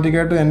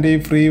ഓട്ടോമാറ്റിക്കായിട്ട് എൻ്റെ ഈ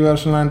ഫ്രീ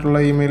വേർഷനായിട്ടുള്ള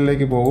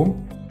ഇമെയിലിലേക്ക് പോകും.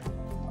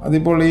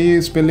 അതിപ്പോൾ ഈ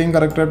സ്പെല്ലിംഗ്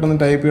കറക്റ്റായിട്ടൊന്നും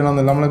ടൈപ്പ്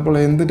ചെയ്യണമെന്നില്ല. നമ്മളിപ്പോൾ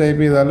എന്ത്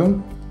ടൈപ്പ് ചെയ്താലും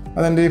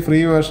അതെൻ്റെ ഈ ഫ്രീ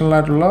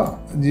വേർഷനിലായിട്ടുള്ള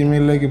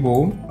ജിമെയിലിലേക്ക്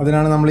പോകും.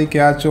 അതിനാണ് നമ്മൾ ഈ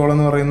ക്യാച്ച് ഓൾ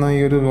എന്ന് പറയുന്ന ഈ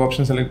ഒരു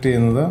ഓപ്ഷൻ സെലക്ട്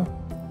ചെയ്യുന്നത്.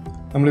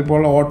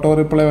 നമ്മളിപ്പോൾ ഓട്ടോ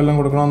റിപ്ലൈ വല്ലതും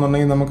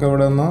കൊടുക്കണമെന്നുണ്ടെങ്കിൽ നമുക്ക്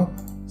ഇവിടെ നിന്ന്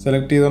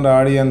സെലക്ട് ചെയ്തുകൊണ്ട്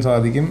ആഡ് ചെയ്യാൻ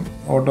സാധിക്കും.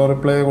 ഓട്ടോ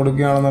റിപ്ലൈ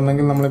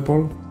കൊടുക്കുകയാണെന്നുണ്ടെങ്കിൽ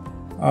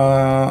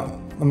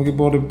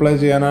നമുക്കിപ്പോൾ റിപ്ലൈ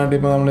ചെയ്യാനായിട്ട്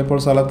ഇപ്പോൾ നമ്മളിപ്പോൾ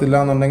സ്ഥലത്തില്ല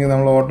എന്നുണ്ടെങ്കിൽ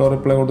നമ്മൾ ഓട്ടോ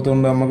റിപ്ലൈ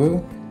കൊടുത്തുകൊണ്ട് നമുക്ക്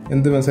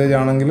എന്ത് മെസ്സേജ്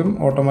ആണെങ്കിലും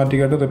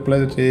ഓട്ടോമാറ്റിക്കായിട്ട് റിപ്ലൈ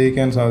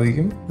ചെയ്യിക്കാൻ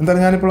സാധിക്കും.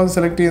 എന്തായാലും ഞാനിപ്പോൾ അത്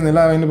സെലക്ട് ചെയ്യുന്നില്ല.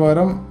 അതിന്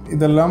പകരം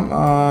ഇതെല്ലാം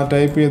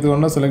ടൈപ്പ്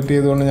ചെയ്തുകൊണ്ട് സെലക്ട്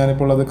ചെയ്തുകൊണ്ട്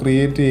ഞാനിപ്പോൾ അത്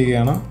ക്രിയേറ്റ്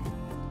ചെയ്യുകയാണ്.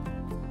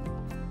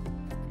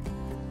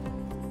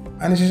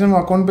 അതിനുശേഷം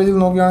അക്കൗണ്ട് പേജിൽ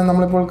നോക്കുകയാണെങ്കിൽ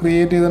നമ്മളിപ്പോൾ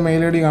ക്രിയേറ്റ് ചെയ്ത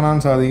മെയിൽ ഐ ഡി കാണാൻ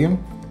സാധിക്കും.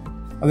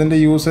 അതിൻ്റെ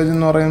യൂസേജ്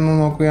എന്ന് പറയുന്നത്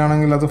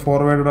നോക്കുകയാണെങ്കിൽ അത്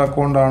ഫോർവേഡ്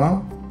അക്കൗണ്ടാണ്.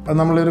 അത്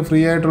നമ്മളൊരു ഫ്രീ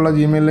ആയിട്ടുള്ള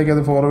ജിമെയിലിലേക്ക്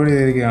അത് ഫോർവേഡ്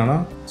ചെയ്തിരിക്കുകയാണ്.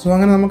 സോ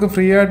അങ്ങനെ നമുക്ക്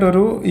ഫ്രീ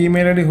ആയിട്ടൊരു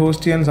ഇമെയിൽ ഐ ഡി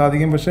ഹോസ്റ്റ് ചെയ്യാൻ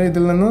സാധിക്കും. പക്ഷേ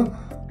ഇതിൽ നിന്ന്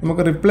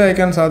നമുക്ക് റിപ്ലൈ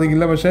അയക്കാൻ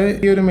സാധിക്കില്ല. പക്ഷേ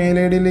ഈ ഒരു മെയിൽ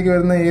ഐ ഡിയിലേക്ക്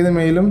വരുന്ന ഏത്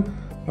മെയിലും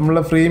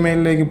നമ്മളുടെ ഫ്രീ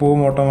മെയിലിലേക്ക് പോകും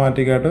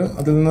ഓട്ടോമാറ്റിക്കായിട്ട്.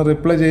 അതിൽ നിന്ന്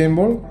റിപ്ലൈ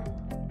ചെയ്യുമ്പോൾ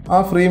ആ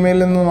ഫ്രീ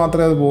മെയിലിൽ നിന്ന്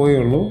മാത്രമേ അത്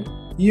പോവുകയുള്ളൂ.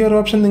 ഈ ഒരു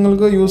ഓപ്ഷൻ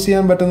നിങ്ങൾക്ക് യൂസ്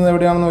ചെയ്യാൻ പറ്റുന്നത്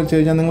എവിടെയാണെന്ന് വെച്ച്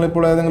കഴിഞ്ഞാൽ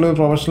നിങ്ങളിപ്പോൾ ഏതെങ്കിലും ഒരു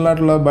പ്രൊഫഷണൽ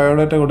ആയിട്ടുള്ള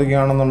ബയോഡാറ്റ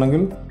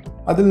കൊടുക്കുകയാണെന്നുണ്ടെങ്കിൽ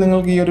അതിൽ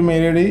നിങ്ങൾക്ക് ഈ ഒരു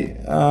മെയിൽ ഐ ഡി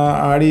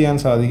ആഡ് ചെയ്യാൻ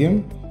സാധിക്കും.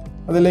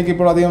 അതിലേക്ക്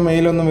ഇപ്പോൾ അധികം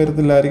മെയിലൊന്നും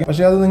വരത്തില്ലായിരിക്കും.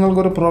 പക്ഷേ അത്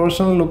നിങ്ങൾക്കൊരു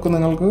പ്രൊഫഷണൽ ലുക്ക്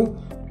നിങ്ങൾക്ക്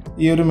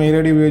ഈ ഒരു മെയിൽ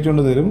ഐ ഡി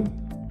ഉപയോഗിച്ചുകൊണ്ട് തരും.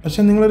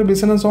 പക്ഷേ നിങ്ങളൊരു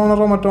ബിസിനസ്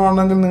ഓണറോ മറ്റോ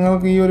ആണെങ്കിൽ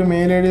നിങ്ങൾക്ക് ഈ ഒരു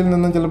മെയിൽ ഐ ഡിയിൽ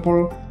നിന്ന് ചിലപ്പോൾ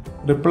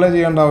റിപ്ലൈ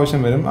ചെയ്യേണ്ട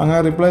ആവശ്യം വരും. അങ്ങനെ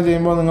റിപ്ലൈ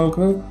ചെയ്യുമ്പോൾ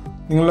നിങ്ങൾക്ക്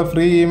നിങ്ങളുടെ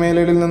ഫ്രീ ഇമെയിൽ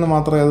ഐ ഡിയിൽ നിന്ന്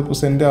മാത്രമേ അത്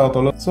സെൻഡ്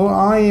ആകത്തുള്ളൂ. സോ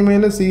ആ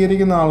ഇമെയിൽ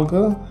സ്വീകരിക്കുന്ന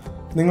ആൾക്ക്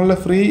നിങ്ങളുടെ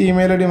ഫ്രീ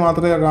ഇമെയിൽ ഐ ഡി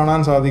മാത്രമേ കാണാൻ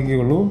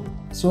സാധിക്കുകയുള്ളൂ.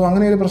 സോ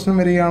അങ്ങനെ ഒരു പ്രശ്നം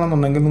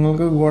വരികയാണെന്നുണ്ടെങ്കിൽ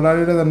നിങ്ങൾക്ക്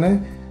ഗോഡാഡിയുടെ തന്നെ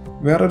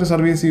വേറൊരു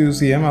സർവീസ് യൂസ്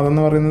ചെയ്യാം.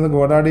 അതെന്ന് പറയുന്നത്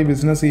ഗോഡാഡി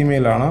ബിസിനസ്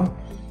ഇമെയിലാണ്.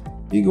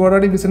 ഈ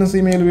ഗോഡാഡി ബിസിനസ്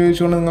ഇമെയിൽ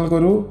ഉപയോഗിച്ചുകൊണ്ട്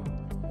നിങ്ങൾക്കൊരു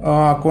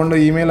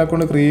ഇമെയിൽ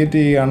അക്കൗണ്ട് ക്രിയേറ്റ്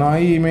ചെയ്യുകയാണ്. ആ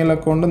ഇമെയിൽ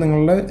അക്കൗണ്ട്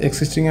നിങ്ങളുടെ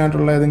എക്സിസ്റ്റിംഗ്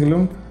ആയിട്ടുള്ള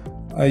ഏതെങ്കിലും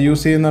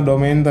യൂസ് ചെയ്യുന്ന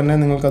ഡൊമെയിൻ തന്നെ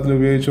നിങ്ങൾക്കതിൽ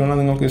ഉപയോഗിച്ചുകൊണ്ട്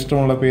നിങ്ങൾക്ക്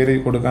ഇഷ്ടമുള്ള പേര്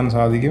കൊടുക്കാൻ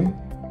സാധിക്കും.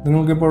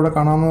 നിങ്ങൾക്കിപ്പോൾ ഇവിടെ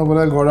കാണാവുന്നത്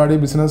പോലെ ഗോഡാഡി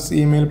ബിസിനസ്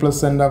ഇമെയിൽ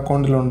പ്ലസ് എൻ്റെ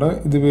അക്കൗണ്ടിലുണ്ട്.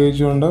 ഇത്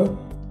ഉപയോഗിച്ചുകൊണ്ട്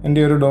എൻ്റെ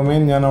ഒരു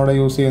ഡൊമെയിൻ ഞാൻ അവിടെ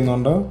യൂസ്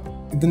ചെയ്യുന്നുണ്ട്.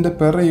 ഇതിൻ്റെ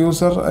പെർ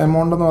യൂസർ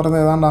എമൗണ്ട് എന്ന്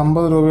പറയുന്നത് ഏതാണ്ട്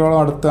 50 രൂപയോളം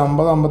അടുത്ത്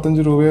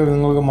 50-55 രൂപയോ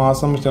നിങ്ങൾക്ക്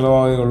മാസം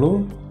ചിലവാകുകയുള്ളൂ.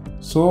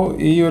 സോ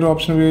ഈ ഒരു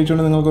ഓപ്ഷൻ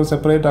ഉപയോഗിച്ചുകൊണ്ട് നിങ്ങൾക്ക്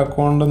സെപ്പറേറ്റ്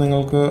അക്കൗണ്ട്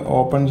നിങ്ങൾക്ക്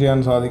ഓപ്പൺ ചെയ്യാൻ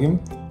സാധിക്കും.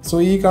 സോ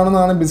ഈ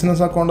കാണുന്നതാണ്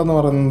ബിസിനസ് അക്കൗണ്ട് എന്ന്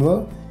പറയുന്നത്.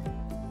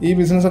 ഈ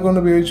ബിസിനസ് അക്കൗണ്ട്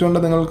ഉപയോഗിച്ചുകൊണ്ട്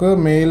നിങ്ങൾക്ക്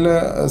മെയിൽ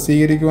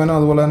സ്വീകരിക്കുവാനും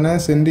അതുപോലെ തന്നെ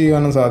സെൻഡ്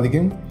ചെയ്യുവാനും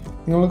സാധിക്കും.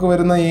 നിങ്ങൾക്ക്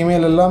വരുന്ന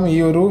ഇമെയിലെല്ലാം ഈ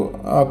ഒരു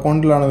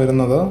അക്കൗണ്ടിലാണ്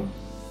വരുന്നത്.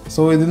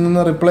 സോ ഇതിൽ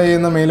നിന്ന് റിപ്ലൈ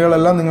ചെയ്യുന്ന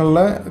മെയിലുകളെല്ലാം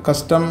നിങ്ങളുടെ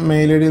കസ്റ്റം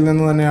മെയിൽ ഐ ഡിയിൽ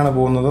നിന്ന് തന്നെയാണ്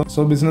പോകുന്നത്.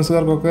 സോ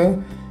ബിസിനസ്സുകാർക്കൊക്കെ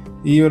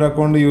ഈ ഒരു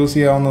അക്കൗണ്ട് യൂസ്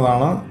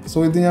ചെയ്യാവുന്നതാണ്. സോ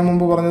ഇത് ഞാൻ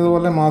മുമ്പ്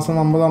പറഞ്ഞതുപോലെ മാസം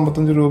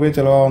 50-55 രൂപയെ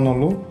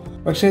ചിലവാകുന്നുള്ളൂ.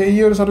 പക്ഷേ ഈ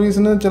ഒരു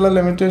സർവീസിന് ചില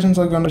ലിമിറ്റേഷൻസ്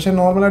ഒക്കെ ഉണ്ട്. പക്ഷേ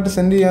നോർമലായിട്ട്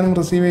സെൻഡ് ചെയ്യാനും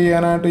റിസീവ്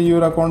ചെയ്യാനായിട്ട് ഈ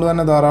ഒരു അക്കൗണ്ട്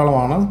തന്നെ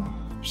ധാരാളമാണ്.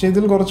 പക്ഷേ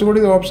ഇതിൽ കുറച്ചുകൂടി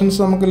ഓപ്ഷൻസ്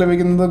നമുക്ക്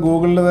ലഭിക്കുന്നത്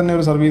ഗൂഗിളിൻ്റെ തന്നെ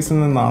ഒരു സർവീസിൽ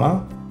നിന്നാണ്.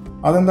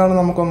 അതെന്താണ്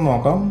നമുക്കൊന്ന്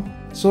നോക്കാം.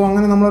 സോ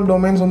അങ്ങനെ നമ്മൾ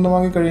ഡൊമെയിൻ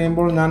സ്വന്തമാക്കി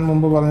കഴിയുമ്പോൾ ഞാൻ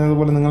മുമ്പ്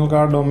പറഞ്ഞതുപോലെ നിങ്ങൾക്ക്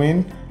ആ ഡൊമെയിൻ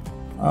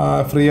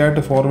ഫ്രീ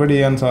ആയിട്ട് ഫോർവേഡ്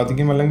ചെയ്യാൻ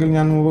സാധിക്കും. അല്ലെങ്കിൽ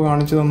ഞാൻ മുമ്പ്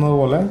കാണിച്ചു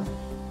തന്നതുപോലെ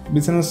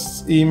ബിസിനസ്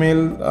ഇമെയിൽ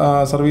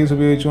സർവീസ്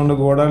ഉപയോഗിച്ചുകൊണ്ട്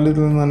ഗോഡാഡിയിൽ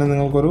നിന്ന് തന്നെ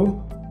നിങ്ങൾക്കൊരു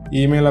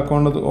ഇമെയിൽ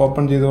അക്കൗണ്ട്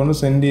ഓപ്പൺ ചെയ്തുകൊണ്ട്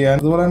സെൻഡ് ചെയ്യാൻ,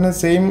 അതുപോലെ തന്നെ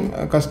same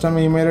custom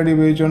email I D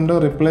ഉപയോഗിച്ചുകൊണ്ട്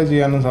റിപ്ലൈ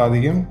ചെയ്യാനും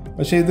സാധിക്കും.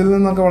 പക്ഷേ ഇതിൽ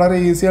നിന്നൊക്കെ വളരെ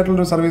ഈസി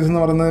ആയിട്ടുള്ളൊരു സർവീസ്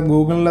എന്ന് പറയുന്നത്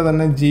ഗൂഗിളിലെ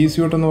തന്നെ G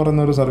Suite എന്ന്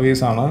പറയുന്ന ഒരു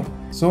സർവീസാണ്.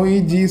 സോ ഈ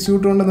G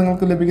Suite കൊണ്ട്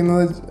നിങ്ങൾക്ക്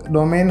ലഭിക്കുന്നത്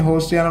ഡൊമെയിൻ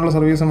ഹോസ്റ്റ് ചെയ്യാനുള്ള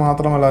സർവീസ്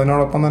മാത്രമല്ല,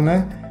 അതിനോടൊപ്പം തന്നെ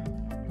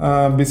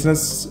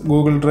ബിസിനസ്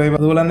ഗൂഗിൾ ഡ്രൈവ്,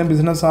 അതുപോലെ തന്നെ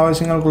ബിസിനസ്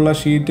ആവശ്യങ്ങൾക്കുള്ള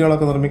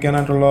ഷീറ്റുകളൊക്കെ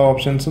നിർമ്മിക്കാനായിട്ടുള്ള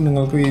ഓപ്ഷൻസ്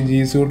നിങ്ങൾക്ക് ഈ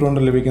G Suite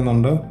കൊണ്ട്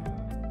ലഭിക്കുന്നുണ്ട്.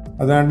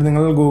 അതിനായിട്ട്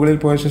നിങ്ങൾ ഗൂഗിളിൽ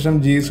പോയ ശേഷം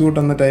G Suite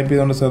എന്ന് ടൈപ്പ്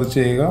ചെയ്തുകൊണ്ട് സെർച്ച്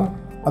ചെയ്യുക.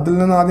 അതിൽ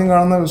നിന്ന് ആദ്യം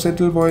കാണുന്ന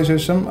വെബ്സൈറ്റിൽ പോയ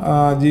ശേഷം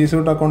G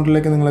Suite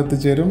അക്കൗണ്ടിലേക്ക് നിങ്ങൾ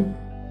എത്തിച്ചേരും.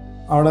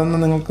 അവിടെ നിന്ന്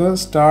നിങ്ങൾക്ക്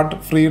സ്റ്റാർട്ട്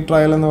ഫ്രീ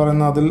ട്രയൽ എന്ന്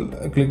പറയുന്ന അതിൽ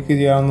ക്ലിക്ക്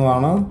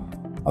ചെയ്യാവുന്നതാണ്.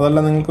 അതല്ല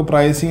നിങ്ങൾക്ക്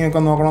പ്രൈസിംഗ് ഒക്കെ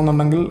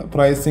നോക്കണമെന്നുണ്ടെങ്കിൽ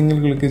പ്രൈസിങ്ങിൽ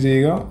ക്ലിക്ക്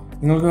ചെയ്യുക.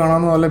 നിങ്ങൾക്ക്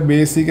കാണാവുന്ന പോലെ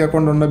ബേസിക്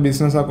അക്കൗണ്ട് ഉണ്ട്,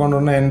 ബിസിനസ് അക്കൗണ്ട്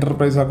ഉണ്ട്,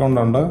 എൻ്റർപ്രൈസ്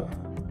അക്കൗണ്ട് ഉണ്ട്.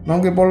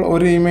 നമുക്കിപ്പോൾ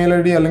ഒരു ഇമെയിൽ ഐ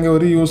ഡി അല്ലെങ്കിൽ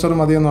ഒരു യൂസർ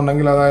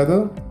മതിയെന്നുണ്ടെങ്കിൽ, അതായത്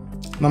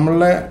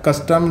നമ്മളുടെ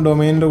കസ്റ്റം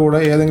ഡൊമെയിൻ്റെ കൂടെ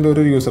ഏതെങ്കിലും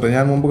ഒരു യൂസർ,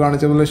 ഞാൻ മുമ്പ്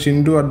കാണിച്ച പോലെ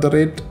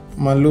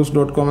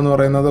shintu@mallus.com എന്ന്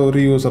പറയുന്നത് ഒരു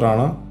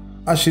യൂസറാണ്.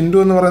 ആ ഷിൻറ്റു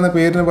എന്ന് പറയുന്ന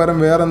പേരിന് പകരം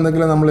വേറെ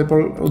എന്തെങ്കിലും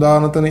നമ്മളിപ്പോൾ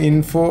ഉദാഹരണത്തിന്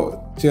ഇൻഫോ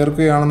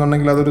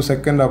ചേർക്കുകയാണെന്നുണ്ടെങ്കിൽ അതൊരു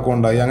സെക്കൻഡ്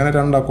അക്കൗണ്ടായി. അങ്ങനെ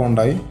 2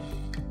 അക്കൗണ്ടായി.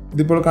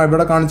 ഇതിപ്പോൾ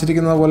ഇവിടെ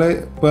കാണിച്ചിരിക്കുന്നത് പോലെ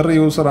പെർ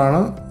യൂസറാണ്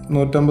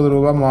 150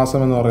 രൂപ മാസം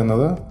എന്ന്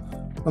പറയുന്നത്.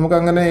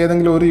 നമുക്കങ്ങനെ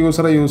ഏതെങ്കിലും ഒരു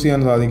യൂസറെ യൂസ്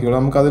ചെയ്യാൻ സാധിക്കുള്ളൂ.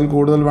 നമുക്കതിൽ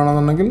കൂടുതൽ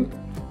വേണമെന്നുണ്ടെങ്കിൽ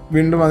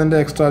വീണ്ടും അതിൻ്റെ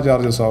എക്സ്ട്രാ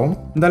ചാർജസ് ആവും.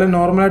 എന്തായാലും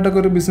നോർമലായിട്ടൊക്കെ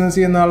ഒരു ബിസിനസ്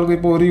ചെയ്യുന്ന ആൾക്ക്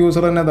ഇപ്പോൾ ഒരു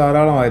യൂസർ തന്നെ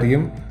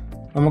ധാരാളമായിരിക്കും.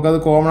 നമുക്കത്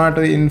കോമൺ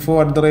ആയിട്ട്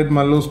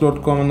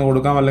info@mallus.com എന്ന്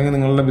കൊടുക്കാം. അല്ലെങ്കിൽ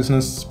നിങ്ങളുടെ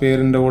ബിസിനസ്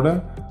പേരിൻ്റെ കൂടെ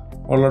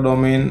ഉള്ള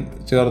ഡൊമെയിൻ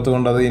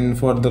ചേർത്തുകൊണ്ട് അത്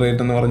info@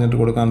 എന്ന് പറഞ്ഞിട്ട്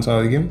കൊടുക്കാൻ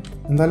സാധിക്കും.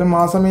 എന്തായാലും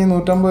മാസം ഈ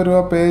 150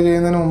 രൂപ പേ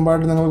ചെയ്യുന്നതിന്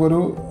മുമ്പായിട്ട് നിങ്ങൾക്കൊരു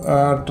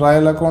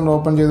ട്രയൽ അക്കൗണ്ട്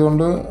ഓപ്പൺ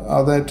ചെയ്തുകൊണ്ട്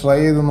അത് ട്രൈ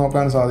ചെയ്ത്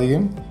നോക്കാൻ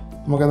സാധിക്കും.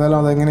 നമുക്കെന്തായാലും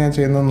അതെങ്ങനെയാണ്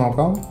ചെയ്യുന്നതെന്ന്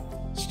നോക്കാം.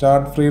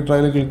 സ്റ്റാർട്ട് ഫ്രീ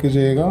ട്രയൽ ക്ലിക്ക്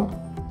ചെയ്യുക.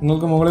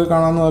 നിങ്ങൾക്ക് മുകളിൽ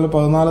കാണാവുന്ന പോലെ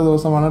 14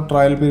 ദിവസമാണ്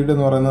ട്രയൽ പീരീഡ്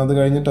എന്ന് പറയുന്നത്. അത്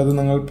കഴിഞ്ഞിട്ട് അത്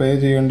നിങ്ങൾ പേ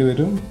ചെയ്യേണ്ടി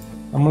വരും.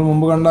 നമ്മൾ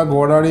മുമ്പ് കണ്ട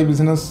ഗോഡാഡി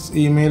ബിസിനസ്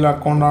ഇമെയിൽ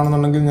അക്കൗണ്ട്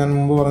ആണെന്നുണ്ടെങ്കിൽ ഞാൻ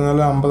മുമ്പ് പറഞ്ഞ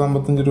പോലെ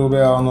 50-55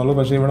 രൂപയാവുന്നുള്ളൂ.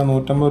 പക്ഷേ ഇവിടെ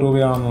 150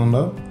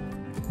 രൂപയാണെന്നുണ്ട്.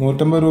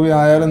 150 രൂപ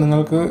ആയാലും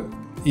നിങ്ങൾക്ക്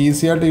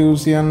ഈസി ആയിട്ട്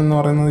യൂസ് ചെയ്യാനെന്ന്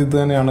പറയുന്നത് ഇത്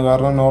തന്നെയാണ്.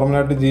 കാരണം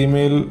നോർമലായിട്ട്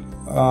ജിമെയിൽ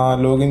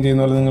ലോഗിൻ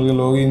ചെയ്യുന്ന പോലെ നിങ്ങൾക്ക്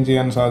ലോഗിൻ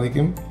ചെയ്യാൻ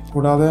സാധിക്കും.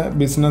 കൂടാതെ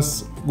ബിസിനസ്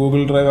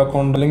ഗൂഗിൾ ഡ്രൈവ്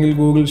അക്കൗണ്ട് അല്ലെങ്കിൽ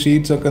ഗൂഗിൾ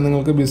ഷീറ്റ്സ് ഒക്കെ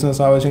നിങ്ങൾക്ക്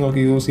ബിസിനസ്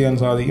ആവശ്യങ്ങൾക്ക് യൂസ് ചെയ്യാൻ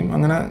സാധിക്കും.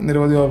 അങ്ങനെ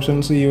നിരവധി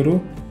ഓപ്ഷൻസ് ഈ ഒരു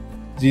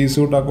ജി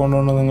സൂട്ട് അക്കൗണ്ട്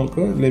കൊണ്ട്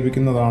നിങ്ങൾക്ക്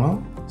ലഭിക്കുന്നതാണ്.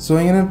 സോ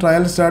ഇങ്ങനെ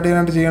ട്രയൽ സ്റ്റാർട്ട്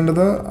ചെയ്യാനായിട്ട്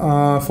ചെയ്യേണ്ടത്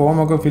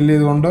ഫോമൊക്കെ ഫില്ല്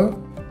ചെയ്തുകൊണ്ട്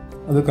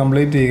അത്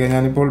കംപ്ലീറ്റ് ചെയ്യുക.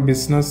 ഞാനിപ്പോൾ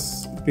ബിസിനസ്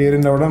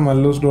പേരിൻ്റെ അവിടെ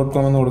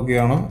mallus.com എന്ന്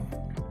കൊടുക്കുകയാണ്.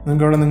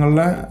 നിങ്ങൾക്ക് അവിടെ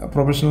നിങ്ങളുടെ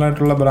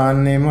പ്രൊഫഷണലായിട്ടുള്ള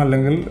ബ്രാൻഡ് നെയിം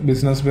അല്ലെങ്കിൽ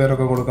ബിസിനസ്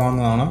പേരൊക്കെ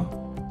കൊടുക്കാവുന്നതാണ്.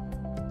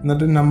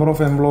 എന്നിട്ട് നമ്പർ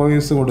ഓഫ്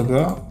എംപ്ലോയീസ്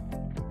കൊടുക്കുക.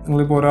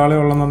 നിങ്ങളിപ്പോൾ ഒരാളെ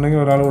ഉള്ളെന്നുണ്ടെങ്കിൽ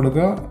ഒരാൾ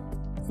കൊടുക്കുക,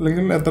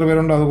 അല്ലെങ്കിൽ എത്ര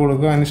പേരുണ്ടോ അത്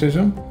കൊടുക്കുക.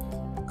 അതിനുശേഷം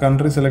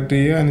കൺട്രി സെലക്ട്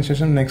ചെയ്യുക.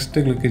 അതിനുശേഷം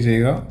നെക്സ്റ്റ് ക്ലിക്ക്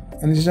ചെയ്യുക.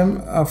 അതിനുശേഷം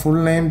ഫുൾ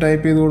നെയിം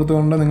ടൈപ്പ് ചെയ്ത്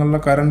കൊടുത്തുകൊണ്ട് നിങ്ങളുടെ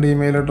കറണ്ട്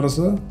ഇമെയിൽ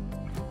അഡ്രസ്സ്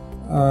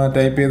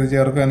ടൈപ്പ് ചെയ്ത്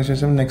ചേർക്കുക.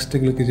 അതിനുശേഷം നെക്സ്റ്റ്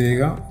ക്ലിക്ക്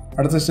ചെയ്യുക.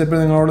 അടുത്ത സ്റ്റെപ്പിൽ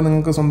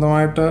നിങ്ങൾക്ക്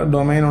സ്വന്തമായിട്ട്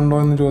ഡൊമൈൻ ഉണ്ടോ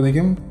എന്ന്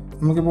ചോദിക്കും.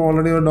 നമുക്കിപ്പോൾ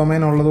ഓൾറെഡി ഒരു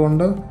ഡൊമൈൻ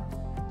ഉള്ളതുകൊണ്ട്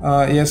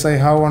yes I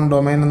have one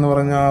domain എന്ന്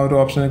പറഞ്ഞ ആ ഒരു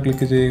ഓപ്ഷനിൽ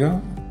ക്ലിക്ക് ചെയ്യുക.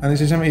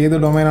 അതിനുശേഷം ഏത്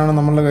ഡൊമൈനാണ്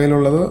നമ്മളുടെ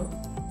കയ്യിലുള്ളത്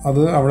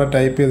അത് അവിടെ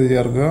ടൈപ്പ് ചെയ്ത്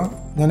ചേർക്കുക.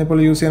 ഞാനിപ്പോൾ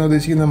യൂസ് ചെയ്യാൻ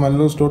ഉദ്ദേശിക്കുന്ന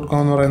mallus.com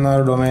എന്ന് പറയുന്ന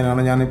ഒരു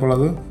ഡൊമൈനാണ്. ഞാനിപ്പോൾ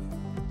അത്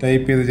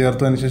ടൈപ്പ് ചെയ്ത്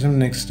ചേർത്ത് അതിനുശേഷം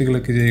നെക്സ്റ്റ്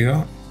ക്ലിക്ക് ചെയ്യുക.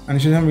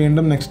 അതിനുശേഷം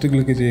വീണ്ടും നെക്സ്റ്റ്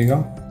ക്ലിക്ക് ചെയ്യുക.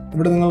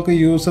 ഇവിടെ നിങ്ങൾക്ക്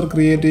യൂസർ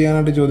ക്രിയേറ്റ്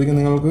ചെയ്യാനായിട്ട് ചോദിക്കും.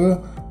 നിങ്ങൾക്ക്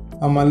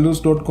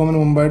mallus.comന്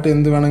മുമ്പായിട്ട്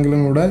എന്ത് വേണമെങ്കിലും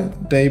ഇവിടെ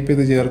ടൈപ്പ്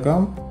ചെയ്ത്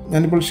ചേർക്കാം.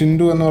 ഞാനിപ്പോൾ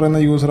ഷിൻറ്റു എന്ന് പറയുന്ന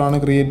യൂസറാണ്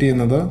ക്രിയേറ്റ്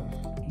ചെയ്യുന്നത്.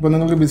 ഇപ്പോൾ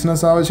നിങ്ങൾക്ക്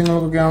ബിസിനസ്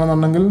ആവശ്യങ്ങൾക്കൊക്കെ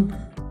ആണെന്നുണ്ടെങ്കിൽ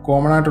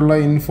കോമൺ ആയിട്ടുള്ള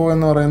ഇൻഫോ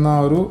എന്ന് പറയുന്ന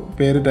ആ ഒരു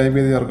പേര് ടൈപ്പ്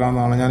ചെയ്ത്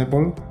ചേർക്കാവുന്നതാണ്.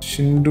 ഞാനിപ്പോൾ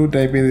ഷിൻറ്റു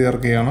ടൈപ്പ് ചെയ്ത്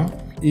ചേർക്കുകയാണ്.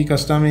 ഈ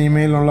കസ്റ്റം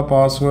ഇമെയിലിനുള്ള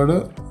പാസ്വേഡ്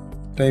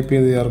ടൈപ്പ്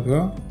ചെയ്ത് ചേർക്കുക.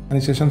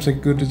 അതിനുശേഷം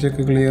സെക്യൂരിറ്റി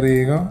ചെക്ക് ക്ലിയർ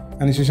ചെയ്യുക.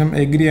 അതിനുശേഷം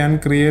എഗ്രി ആൻഡ്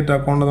ക്രിയേറ്റ്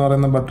അക്കൗണ്ട് എന്ന്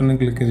പറയുന്ന ബട്ടണിൽ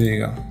ക്ലിക്ക്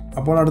ചെയ്യുക.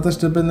 അപ്പോൾ അടുത്ത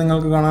സ്റ്റെപ്പിൽ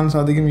നിങ്ങൾക്ക് കാണാൻ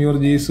സാധിക്കും your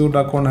G suit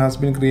account has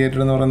been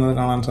created എന്ന് പറയുന്നത്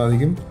കാണാൻ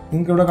സാധിക്കും.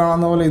 നിങ്ങൾക്ക് ഇവിടെ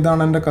കാണുന്ന പോലെ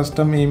ഇതാണ് എൻ്റെ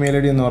കസ്റ്റം ഇമെയിൽ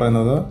ഐ ഡി എന്ന്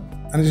പറയുന്നത്.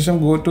 അതിനുശേഷം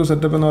ഗോ ടു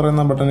സെറ്റപ്പ് എന്ന്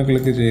പറയുന്ന ബട്ടണിൽ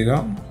ക്ലിക്ക് ചെയ്യുക.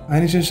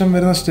 അതിനുശേഷം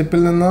വരുന്ന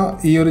സ്റ്റെപ്പിൽ നിന്ന്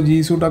ഈ ഒരു ജി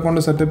സൂട്ട്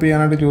അക്കൗണ്ട് സെറ്റപ്പ്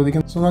ചെയ്യാനായിട്ട്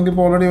ചോദിക്കും. സോ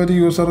നമുക്കിപ്പോൾ ഓൾറെഡി ഒരു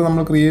യൂസർ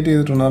നമ്മൾ ക്രിയേറ്റ്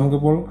ചെയ്തിട്ടുണ്ട്.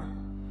 നമുക്കിപ്പോൾ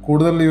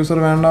കൂടുതൽ യൂസർ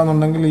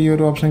വേണ്ടാന്നുണ്ടെങ്കിൽ ഈ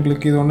ഒരു ഓപ്ഷൻ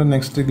ക്ലിക്ക് ചെയ്തുകൊണ്ട്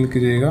നെക്സ്റ്റ് ക്ലിക്ക്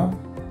ചെയ്യുക.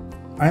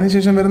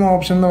 അതിനുശേഷം വരുന്ന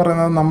ഓപ്ഷൻ എന്ന്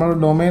പറയുന്നത്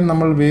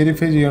നമ്മൾ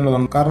വെരിഫൈ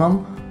ചെയ്യേണ്ടതുണ്ട്. കാരണം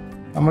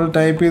നമ്മൾ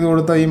ടൈപ്പ് ചെയ്ത്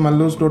കൊടുത്ത ഈ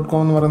mallus.com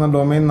എന്ന് പറയുന്ന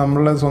ഡൊമൈൻ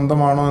നമ്മളുടെ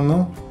സ്വന്തമാണോ എന്ന്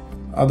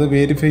അത്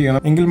വെരിഫൈ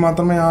ചെയ്യണം. എങ്കിൽ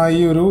മാത്രമേ ഈ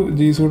ഒരു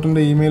ജി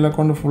സൂട്ടിൻ്റെ ഇമെയിൽ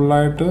അക്കൗണ്ട്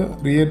ഫുള്ളായിട്ട്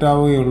ക്രിയേറ്റ്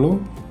ആവുകയുള്ളൂ.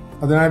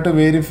 അതിനായിട്ട്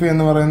വെരിഫൈ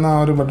എന്ന് പറയുന്ന ആ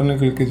ഒരു ബട്ടണിൽ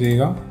ക്ലിക്ക്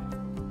ചെയ്യുക.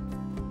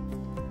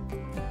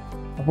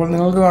 അപ്പോൾ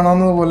നിങ്ങൾക്ക്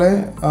കാണാവുന്നതുപോലെ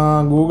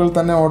ഗൂഗിൾ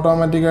തന്നെ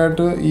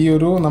ഓട്ടോമാറ്റിക്കായിട്ട് ഈ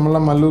ഒരു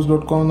നമ്മളുടെ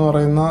mallus.com എന്ന്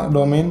പറയുന്ന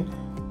ഡൊമൈൻ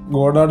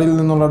ഗോഡാഡിയിൽ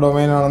നിന്നുള്ള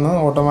ഡൊമൈനാണെന്ന്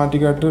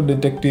ഓട്ടോമാറ്റിക്കായിട്ട്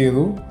ഡിറ്റക്റ്റ്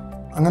ചെയ്തു.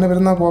 അങ്ങനെ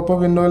വരുന്ന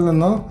പോപ്പപ്പ് വിൻഡോയിൽ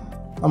നിന്ന്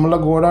നമ്മളുടെ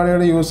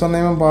ഗോഡാഡിയുടെ യൂസർ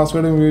നെയിമും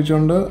പാസ്വേഡും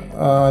ഉപയോഗിച്ചുകൊണ്ട്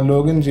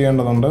ലോഗിൻ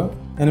ചെയ്യേണ്ടതുണ്ട്.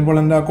 ഞാനിപ്പോൾ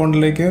എൻ്റെ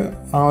അക്കൗണ്ടിലേക്ക്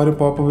ആ ഒരു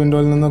പോപ്പപ്പ്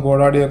വിൻഡോയിൽ നിന്ന്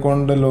ഗോഡാഡി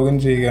അക്കൗണ്ട് ലോഗിൻ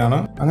ചെയ്യുകയാണ്.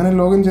 അങ്ങനെ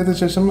ലോഗിൻ ചെയ്ത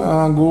ശേഷം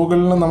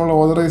ഗൂഗിളിൽ നമ്മൾ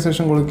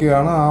ഓതറൈസേഷൻ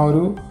കൊടുക്കുകയാണ്. ആ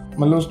ഒരു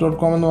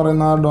mallus.com എന്ന്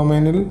പറയുന്ന ആ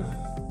ഡൊമൈനിൽ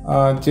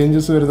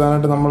ചേഞ്ചസ്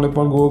വരുത്താനായിട്ട്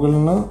നമ്മളിപ്പോൾ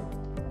ഗൂഗിളിന്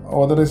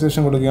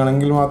ഓതറൈസേഷൻ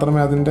കൊടുക്കുകയാണെങ്കിൽ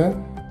മാത്രമേ അതിൻ്റെ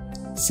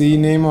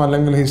നെയിമോ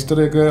അല്ലെങ്കിൽ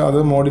ഹിസ്റ്ററിയൊക്കെ അത്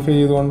മോഡിഫൈ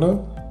ചെയ്തുകൊണ്ട്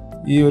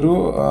ഈ ഒരു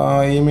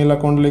ഇമെയിൽ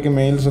അക്കൗണ്ടിലേക്ക്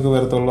മെയിൽസ് ഒക്കെ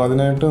വരത്തുള്ളൂ.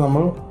 അതിനായിട്ട്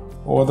നമ്മൾ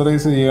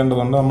ഓതറൈസ്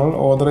ചെയ്യേണ്ടതുണ്ട്. നമ്മൾ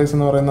ഓതറൈസ്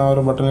എന്ന് പറയുന്ന ആ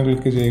ഒരു ബട്ടണിൽ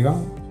ക്ലിക്ക് ചെയ്യുക.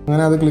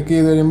 അങ്ങനെ അത് ക്ലിക്ക്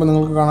ചെയ്ത് കഴിയുമ്പോൾ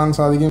നിങ്ങൾക്ക് കാണാൻ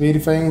സാധിക്കും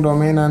verifying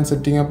domain and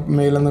setting up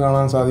mail എന്ന്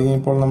കാണാൻ സാധിക്കും.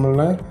 ഇപ്പോൾ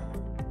നമ്മളുടെ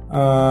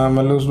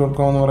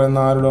mallus.com എന്ന് പറയുന്ന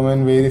ആ ഒരു ഡൊമൈൻ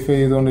വെരിഫൈ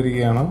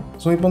ചെയ്തുകൊണ്ടിരിക്കുകയാണ്.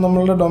 സോ ഇപ്പോൾ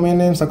നമ്മളുടെ ഡൊമൈൻ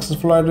നെയിം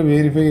സക്സസ്ഫുൾ ആയിട്ട്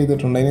വെരിഫൈ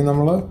ചെയ്തിട്ടുണ്ട്. ഇനി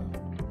നമ്മൾ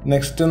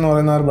നെക്സ്റ്റ് എന്ന്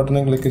പറയുന്ന ആ ഒരു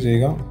ബട്ടണിൽ ക്ലിക്ക്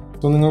ചെയ്യുക.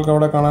 സോ നിങ്ങൾക്ക്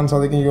അവിടെ കാണാൻ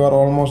സാധിക്കും യു ആർ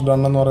ഓൾമോസ്റ്റ് ഡൺ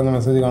എന്ന് പറയുന്ന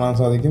മെസ്സേജ് കാണാൻ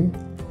സാധിക്കും.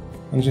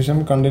 അതിനുശേഷം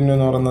കണ്ടിന്യൂ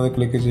എന്ന് പറയുന്നത്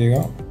ക്ലിക്ക് ചെയ്യുക.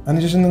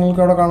 അതിനുശേഷം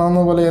നിങ്ങൾക്ക് അവിടെ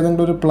കാണാവുന്ന പോലെ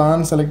ഏതെങ്കിലും ഒരു പ്ലാൻ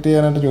സെലക്ട്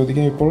ചെയ്യാനായിട്ട്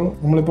ചോദിക്കും.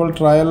 നമ്മളിപ്പോൾ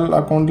ട്രയൽ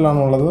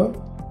അക്കൗണ്ടിലാണുള്ളത്.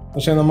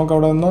 പക്ഷേ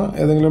നമുക്കവിടെ നിന്ന്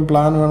ഏതെങ്കിലും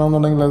പ്ലാൻ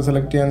വേണമെന്നുണ്ടെങ്കിൽ അത്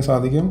സെലക്ട് ചെയ്യാൻ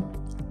സാധിക്കും.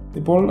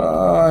 ഇപ്പോൾ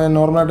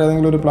നോർമലായിട്ട്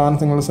ഏതെങ്കിലും ഒരു പ്ലാൻ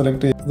നിങ്ങൾ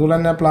സെലക്ട് ചെയ്യും. അതുപോലെ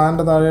തന്നെ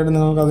പ്ലാനിൻ്റെ താഴെയായിട്ട്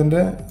നിങ്ങൾക്ക്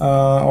അതിൻ്റെ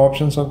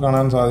ഓപ്ഷൻസൊക്കെ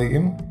കാണാൻ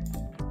സാധിക്കും.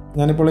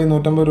 ഞാനിപ്പോൾ ഈ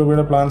 150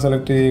 രൂപയുടെ പ്ലാൻ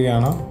സെലക്ട്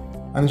ചെയ്യുകയാണ്.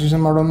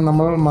 അതിനുശേഷം അവിടെ നിന്ന്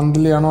നമ്മൾ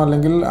മന്ത്ലി ആണോ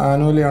അല്ലെങ്കിൽ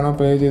ആനുവലി ആണോ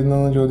പേ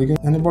ചെയ്യുന്നതെന്ന് ചോദിക്കും.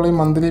 ഞാനിപ്പോൾ ഈ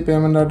മന്ത്ലി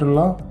പേയ്മെൻ്റ്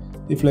ആയിട്ടുള്ള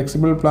ഈ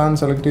ഫ്ലെക്സിബിൾ പ്ലാൻ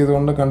സെലക്ട്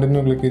ചെയ്തുകൊണ്ട് കണ്ടിന്യൂ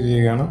ക്ലിക്ക്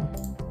ചെയ്യുകയാണ്.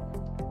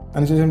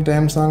 അതിനുശേഷം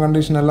ടേംസ് ആൻഡ്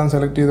കണ്ടീഷൻ എല്ലാം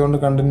സെലക്ട് ചെയ്തുകൊണ്ട്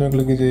കണ്ടിന്യൂ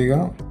ക്ലിക്ക് ചെയ്യുക.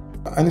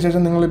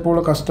 അതിനുശേഷം നിങ്ങളിപ്പോൾ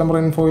കസ്റ്റമർ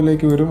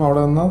ഇൻഫോയിലേക്ക് വരും.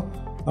 അവിടെ നിന്ന്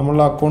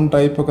നമ്മളുടെ അക്കൗണ്ട്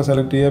ടൈപ്പ് ഒക്കെ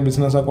സെലക്ട് ചെയ്യുക.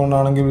 ബിസിനസ് അക്കൗണ്ട്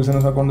ആണെങ്കിൽ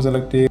ബിസിനസ് അക്കൗണ്ട്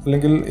സെലക്ട് ചെയ്യുക,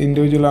 അല്ലെങ്കിൽ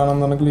ഇൻഡിവിജ്വൽ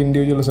ആണെന്നുണ്ടെങ്കിൽ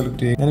ഇൻഡിവിജ്വൽ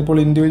സെലക്ട് ചെയ്യുക. ഞാനിപ്പോൾ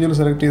ഇൻഡിവിജ്വൽ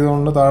സെലക്ട്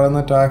ചെയ്തുകൊണ്ട് താഴെ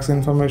നിന്ന് ടാക്സ്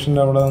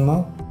ഇൻഫർമേഷൻ്റെ അവിടെ നിന്ന്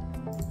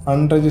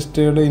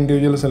അൺരജിസ്റ്റേർഡ്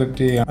ഇൻഡിവിജ്വൽ സെലക്ട്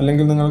ചെയ്യുക.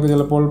 അല്ലെങ്കിൽ നിങ്ങൾക്ക്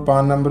ചിലപ്പോൾ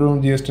പാൻ നമ്പറും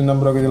GST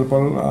നമ്പറൊക്കെ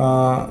ചിലപ്പോൾ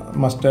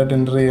മസ്റ്റായിട്ട്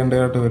എൻ്റർ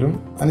ചെയ്യേണ്ടതായിട്ട് വരും.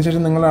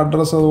 അതിനുശേഷം നിങ്ങളുടെ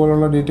അഡ്രസ്സ്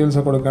അതുപോലുള്ള ഡീറ്റെയിൽസ്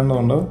ഒക്കെ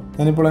കൊടുക്കേണ്ടതുണ്ട്.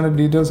 ഞാനിപ്പോൾ അതിൻ്റെ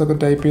ഡീറ്റെയിൽസ് ഒക്കെ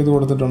ടൈപ്പ് ചെയ്ത്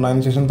കൊടുത്തിട്ടുണ്ട്.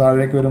 അതിനുശേഷം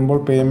താഴേക്ക് വരുമ്പോൾ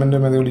പേയ്മെൻറ്റ്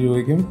മെത്തേഡ്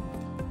ചോദിക്കും.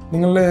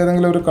 നിങ്ങളുടെ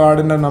ഏതെങ്കിലും ഒരു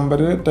കാർഡിൻ്റെ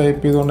നമ്പർ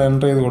ടൈപ്പ് ചെയ്തുകൊണ്ട്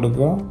എൻ്റർ ചെയ്ത്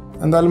കൊടുക്കുക.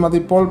 എന്തായാലും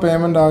അതിപ്പോൾ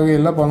പേയ്മെൻറ്റ്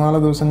ആകുകയില്ല. 14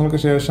 ദിവസങ്ങൾക്ക്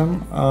ശേഷം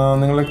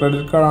നിങ്ങളുടെ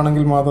ക്രെഡിറ്റ് കാർഡ്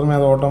ആണെങ്കിൽ മാത്രമേ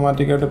അത്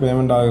ഓട്ടോമാറ്റിക്കായിട്ട്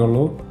പേയ്മെൻറ്റ്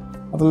ആകുകയുള്ളൂ.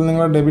 അതിൽ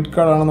നിങ്ങളുടെ ഡെബിറ്റ്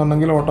കാർഡ്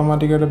ആണെന്നുണ്ടെങ്കിൽ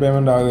ഓട്ടോമാറ്റിക്കായിട്ട്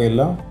പേയ്മെൻറ്റ്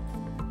ആകുകയില്ല.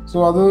 സോ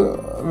അത്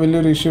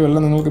വലിയൊരു ഇഷ്യൂ അല്ല.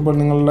 നിങ്ങൾക്കിപ്പോൾ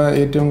നിങ്ങളുടെ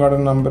ATM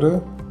കാർഡിൻ്റെ നമ്പർ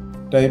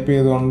ടൈപ്പ്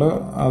ചെയ്തുകൊണ്ട്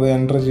അത്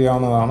എൻ്റർ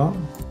ചെയ്യാവുന്നതാണ്.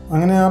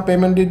 അങ്ങനെ ആ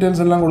പേയ്മെൻറ്റ്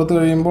ഡീറ്റെയിൽസ് എല്ലാം കൊടുത്തു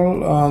കഴിയുമ്പോൾ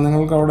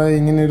നിങ്ങൾക്ക് അവിടെ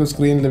ഇങ്ങനെ ഒരു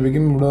സ്ക്രീൻ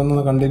ലഭിക്കും. ഇവിടെ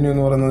നിന്ന് കണ്ടിന്യൂ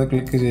എന്ന് പറയുന്നത്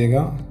ക്ലിക്ക് ചെയ്യുക.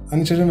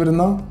 അതിനുശേഷം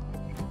വരുന്ന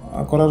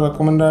കുറേ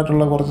റെക്കമെൻഡ്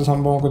ആയിട്ടുള്ള കുറച്ച്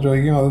സംഭവമൊക്കെ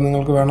ചോദിക്കും. അത്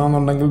നിങ്ങൾക്ക്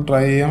വേണമെന്നുണ്ടെങ്കിൽ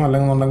ട്രൈ ചെയ്യാം,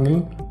 അല്ലെന്നുണ്ടെങ്കിൽ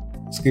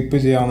സ്കിപ്പ്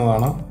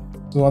ചെയ്യാവുന്നതാണ്.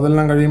 സോ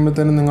അതെല്ലാം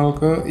കഴിയുമ്പോഴത്തേനും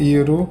നിങ്ങൾക്ക് ഈ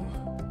ഒരു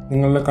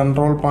നിങ്ങളുടെ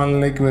കൺട്രോൾ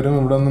പാനലിലേക്ക് വരും.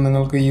 ഇവിടെ നിന്ന്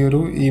നിങ്ങൾക്ക് ഈ ഒരു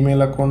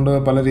ഇമെയിൽ അക്കൗണ്ട്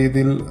പല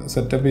രീതിയിൽ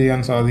സെറ്റപ്പ്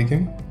ചെയ്യാൻ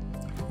സാധിക്കും.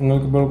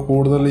 നിങ്ങൾക്കിപ്പോൾ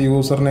കൂടുതൽ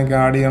യൂസറിനെയൊക്കെ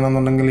ആഡ്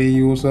ചെയ്യണമെന്നുണ്ടെങ്കിൽ ഈ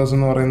യൂസേഴ്സ്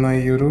എന്ന് പറയുന്ന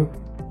ഈ ഒരു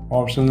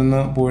ഓപ്ഷനിൽ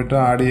നിന്ന് പോയിട്ട്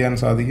ആഡ് ചെയ്യാൻ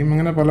സാധിക്കും.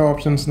 അങ്ങനെ പല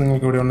ഓപ്ഷൻസ്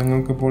നിങ്ങൾക്ക് ഇവിടെ ഉണ്ട്.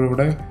 നിങ്ങൾക്കിപ്പോൾ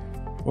ഇവിടെ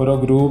ഓരോ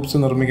ഗ്രൂപ്പ്സ്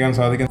നിർമ്മിക്കാൻ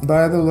സാധിക്കും.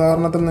 അതായത്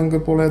ഉദാഹരണത്തിന്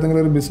നിങ്ങൾക്കിപ്പോൾ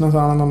ഏതെങ്കിലും ഒരു ബിസിനസ്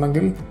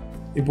ആണെന്നുണ്ടെങ്കിൽ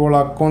ഇപ്പോൾ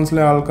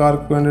അക്കൗണ്ട്സിലെ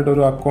ആൾക്കാർക്ക് വേണ്ടിയിട്ട്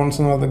ഒരു അക്കൗണ്ട്സ്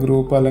എന്ന് പറയുന്ന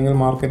ഗ്രൂപ്പ്, അല്ലെങ്കിൽ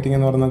മാർക്കറ്റിംഗ്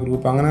എന്ന് പറയുന്ന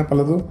ഗ്രൂപ്പ്, അങ്ങനെ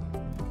പലതും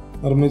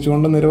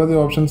നിർമ്മിച്ചുകൊണ്ട് നിരവധി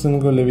ഓപ്ഷൻസ്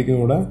നിങ്ങൾക്ക് ലഭിക്കും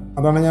ഇവിടെ.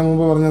 അതാണ് ഞാൻ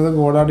മുമ്പ് പറഞ്ഞത്,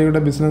 ഗോഡാഡിയുടെ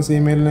ബിസിനസ്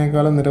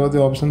ഇമെയിലിനേക്കാളും നിരവധി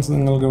ഓപ്ഷൻസ്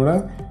നിങ്ങൾക്കിവിടെ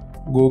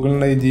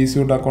ഗൂഗിളിൻ്റെ ഈ ജി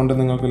സ്യൂട്ട് അക്കൗണ്ട്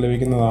നിങ്ങൾക്ക്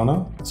ലഭിക്കുന്നതാണ്.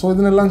 സോ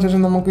ഇതിനെല്ലാം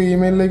ശേഷം നമുക്ക്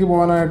ഇമെയിലിലേക്ക്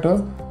പോകാനായിട്ട്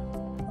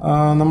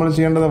നമ്മൾ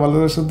ചെയ്യേണ്ടത്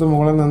വലതുവശത്ത്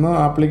മുകളിൽ നിന്ന്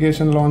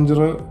ആപ്ലിക്കേഷൻ ലോഞ്ചർ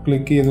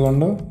ക്ലിക്ക്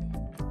ചെയ്തുകൊണ്ട്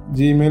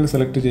ജിമെയിൽ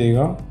സെലക്ട് ചെയ്യുക.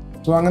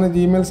 സോ അങ്ങനെ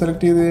ജിമെയിൽ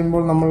സെലക്ട് ചെയ്ത്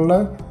കഴിയുമ്പോൾ നമ്മളുടെ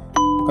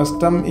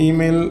കസ്റ്റം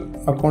ഇമെയിൽ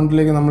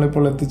അക്കൗണ്ടിലേക്ക്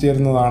നമ്മളിപ്പോൾ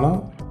എത്തിച്ചേരുന്നതാണ്.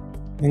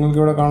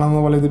 നിങ്ങൾക്കിവിടെ കാണുന്ന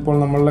പോലെ ഇതിപ്പോൾ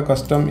നമ്മളുടെ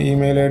കസ്റ്റം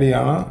ഇമെയിൽ ഐ ഡി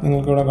ആണ്.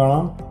 നിങ്ങൾക്കിവിടെ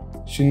കാണാം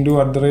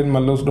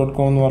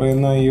shintu@mallus.com എന്ന്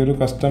പറയുന്ന ഈ ഒരു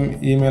കസ്റ്റം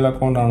ഇമെയിൽ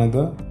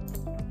അക്കൗണ്ടാണിത്.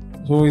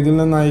 സോ ഇതിൽ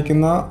നിന്ന്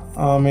അയക്കുന്ന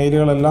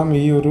മെയിലുകളെല്ലാം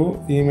ഈ ഒരു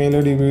ഇമെയിൽ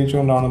ഐ ഡി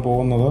ഉപയോഗിച്ചുകൊണ്ടാണ്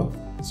പോകുന്നത്.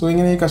 സോ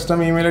ഇങ്ങനെ ഈ കസ്റ്റം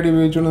ഇമെയിൽ ഐ ഡി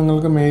ഉപയോഗിച്ചുകൊണ്ട്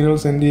നിങ്ങൾക്ക് മെയിലുകൾ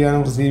സെൻഡ്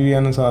ചെയ്യാനും റിസീവ്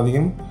ചെയ്യാനും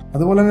സാധിക്കും.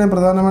 അതുപോലെ തന്നെ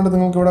പ്രധാനമായിട്ട്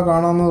നിങ്ങൾക്കിവിടെ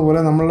കാണാവുന്നത്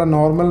പോലെ നമ്മളുടെ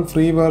നോർമൽ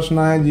ഫ്രീ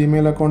വേർഷനായ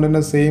ജിമെയിൽ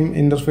അക്കൗണ്ടിൻ്റെ സെയിം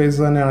ഇൻ്റർഫേസ്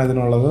തന്നെയാണ്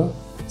ഇതിനുള്ളത്.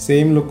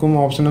 സെയിം ലുക്കും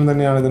ഓപ്ഷനും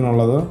തന്നെയാണ്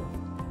ഇതിനുള്ളത്.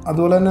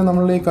 അതുപോലെ തന്നെ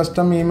നമ്മൾ ഈ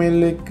കസ്റ്റം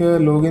ഇമെയിലിലേക്ക്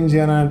ലോഗിൻ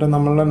ചെയ്യാനായിട്ട്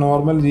നമ്മളുടെ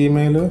നോർമൽ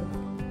ജിമെയിൽ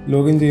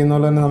ലോഗിൻ ചെയ്യുന്ന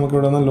പോലെ തന്നെ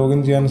നമുക്കിവിടെ നിന്ന് ലോഗിൻ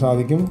ചെയ്യാൻ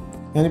സാധിക്കും.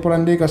 ഞാനിപ്പോൾ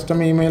എൻ്റെ ഈ custom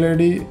email I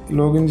D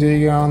login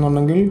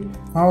ചെയ്യുകയാണെന്നുണ്ടെങ്കിൽ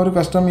ആ ഒരു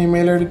custom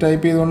email I D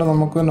type ചെയ്തുകൊണ്ട്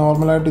നമുക്ക്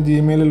നോർമലായിട്ട്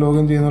ജിമെയിൽ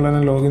ലോഗിൻ ചെയ്യുന്ന പോലെ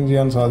തന്നെ ലോഗിൻ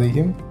ചെയ്യാൻ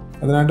സാധിക്കും.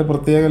 അതിനായിട്ട്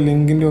പ്രത്യേക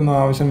ലിങ്കിൻ്റെ ഒന്നും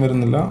ആവശ്യം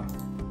വരുന്നില്ല.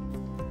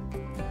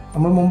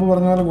 നമ്മൾ മുമ്പ്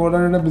പറഞ്ഞ പോലെ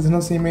ഗോഡാഡിയുടെ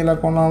ബിസിനസ് ഇമെയിൽ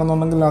അക്കൗണ്ട്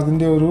ആണെന്നുണ്ടെങ്കിൽ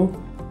അതിൻ്റെ ഒരു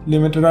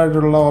ലിമിറ്റഡ്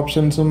ആയിട്ടുള്ള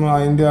ഓപ്ഷൻസും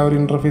അതിൻ്റെ ആ ഒരു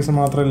ഇൻ്റർഫേസ്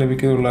മാത്രമേ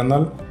ലഭിക്കുകയുള്ളൂ.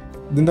 എന്നാൽ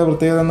ഇതിൻ്റെ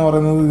പ്രത്യേകത എന്ന്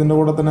പറയുന്നത് ഇതിൻ്റെ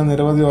കൂടെ തന്നെ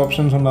നിരവധി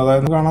ഓപ്ഷൻസ് ഉണ്ട്.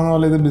 അതായത് കാണുന്ന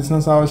പോലെ ഇത്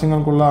ബിസിനസ്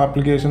ആവശ്യങ്ങൾക്കുള്ള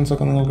ആപ്ലിക്കേഷൻസ്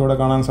ഒക്കെ നിങ്ങൾക്ക് ഇവിടെ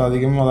കാണാൻ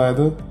സാധിക്കും.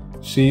 അതായത്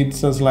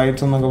ഷീറ്റ്സ്,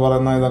 സ്ലൈഡ്സ് എന്നൊക്കെ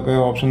പറയുന്ന ഇതൊക്കെ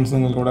ഓപ്ഷൻസ്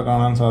നിങ്ങൾക്ക് ഇവിടെ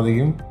കാണാൻ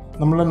സാധിക്കും.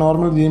 നമ്മുടെ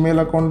നോർമൽ ജിമെയിൽ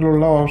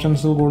അക്കൗണ്ടിലുള്ള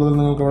ഓപ്ഷൻസ് കൂടുതൽ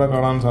നിങ്ങൾക്ക് ഇവിടെ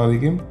കാണാൻ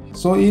സാധിക്കും.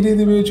 സോ ഈ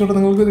രീതി ഉപയോഗിച്ചുകൊണ്ട്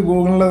നിങ്ങൾക്ക്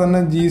ഗൂഗിളിലെ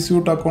തന്നെ ജി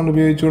സ്യൂട്ട് അക്കൗണ്ട്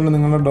ഉപയോഗിച്ചുകൊണ്ട്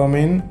നിങ്ങളുടെ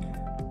ഡൊമെയിൻ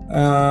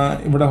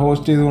ഇവിടെ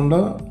ഹോസ്റ്റ് ചെയ്തുകൊണ്ട്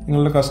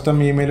നിങ്ങളുടെ കസ്റ്റം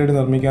ഇമെയിൽ ഐ ഡി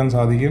നിർമ്മിക്കാൻ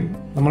സാധിക്കും.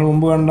 നമ്മൾ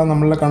മുമ്പ് കണ്ട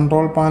നമ്മളുടെ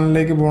കൺട്രോൾ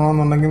പാനലിലേക്ക്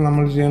പോകണമെന്നുണ്ടെങ്കിൽ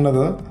നമ്മൾ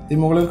ചെയ്യേണ്ടത് ഈ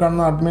മുകളിൽ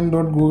കാണുന്ന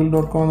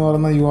admin.google.com എന്ന്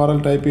പറയുന്ന URL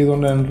ടൈപ്പ്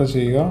ചെയ്തുകൊണ്ട് എൻ്റർ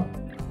ചെയ്യുക.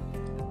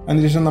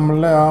 അതിനുശേഷം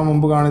നമ്മളുടെ ആ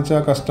മുമ്പ് കാണിച്ച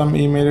കസ്റ്റം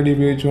ഇമെയിൽ ഐ ഡി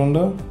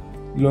ഉപയോഗിച്ചുകൊണ്ട്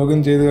ലോഗിൻ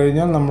ചെയ്ത്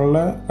കഴിഞ്ഞാൽ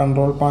നമ്മളുടെ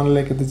കൺട്രോൾ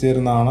പാനലിലേക്ക്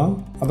എത്തിച്ചേരുന്നതാണ്.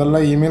 അതല്ല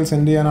email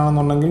send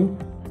ചെയ്യാനാണെന്നുണ്ടെങ്കിൽ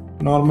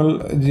normal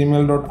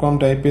gmail.com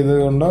type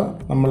ചെയ്തുകൊണ്ട്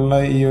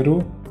നമ്മളുടെ ഈ ഒരു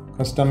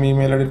custom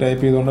email I D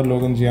type ചെയ്തുകൊണ്ട്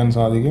ലോഗിൻ ചെയ്യാൻ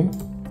സാധിക്കും.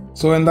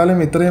 സോ എന്തായാലും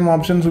ഇത്രയും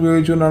ഓപ്ഷൻസ്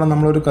ഉപയോഗിച്ചുകൊണ്ടാണ്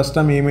നമ്മളൊരു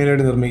കസ്റ്റം ഇമെയിൽ ഐ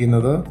ഡി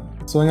നിർമ്മിക്കുന്നത്.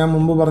 സോ ഞാൻ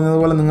മുമ്പ്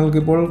പറഞ്ഞതുപോലെ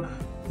നിങ്ങൾക്കിപ്പോൾ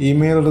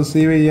ഇമെയിൽ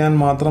റിസീവ് ചെയ്യാൻ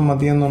മാത്രം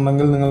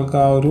മതിയെന്നുണ്ടെങ്കിൽ നിങ്ങൾക്ക്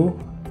ആ ഒരു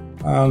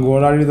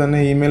ഗോഡാഡി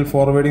തന്നെ ഇമെയിൽ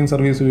ഫോർവേഡിംഗ്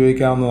സർവീസ്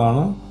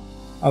ഉപയോഗിക്കാവുന്നതാണ്.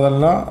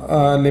 അതല്ല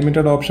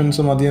ലിമിറ്റഡ്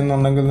ഓപ്ഷൻസ്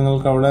മതിയെന്നുണ്ടെങ്കിൽ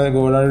നിങ്ങൾക്ക് അവിടെ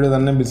ഗോഡാഡി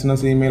തന്നെ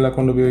ബിസിനസ് ഇമെയിൽ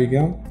അക്കൗണ്ട്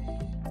ഉപയോഗിക്കാം.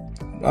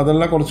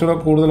 അതല്ല കുറച്ചുകൂടെ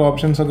കൂടുതൽ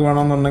ഓപ്ഷൻസ് ഒക്കെ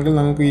വേണമെന്നുണ്ടെങ്കിൽ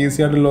നിങ്ങൾക്ക്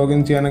ഈസി ആയിട്ട്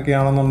ലോഗിൻ ചെയ്യാനൊക്കെ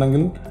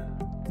ആണെന്നുണ്ടെങ്കിൽ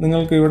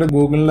നിങ്ങൾക്ക് ഇവിടെ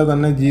ഗൂഗിളിലെ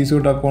തന്നെ ജി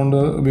സ്യൂട്ട്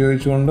അക്കൗണ്ട്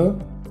ഉപയോഗിച്ചുകൊണ്ട്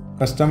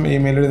കസ്റ്റം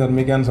ഇമെയിൽ ഐ ഡി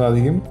നിർമ്മിക്കാൻ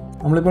സാധിക്കും.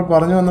 നമ്മളിപ്പോൾ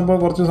പറഞ്ഞു വന്നപ്പോൾ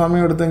കുറച്ച്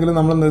സമയം എടുത്തെങ്കിലും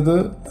നമ്മളിത്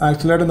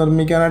ആക്ച്വലായിട്ട്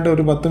നിർമ്മിക്കാനായിട്ട്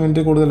ഒരു 10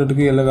 മിനിറ്റ് കൂടുതൽ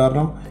എടുക്കുകയില്ല.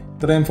 കാരണം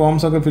ഇത്രയും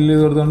ഫോംസ് ഒക്കെ ഫില്ല്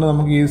ചെയ്ത് കൊടുത്തുകൊണ്ട്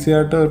നമുക്ക് ഈസി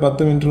ആയിട്ട്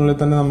 10 മിനിറ്റിനുള്ളിൽ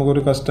തന്നെ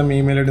നമുക്കൊരു കസ്റ്റം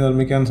ഇമെയിൽ ഐ ഡി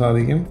നിർമ്മിക്കാൻ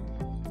സാധിക്കും.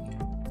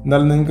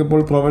 എന്തായാലും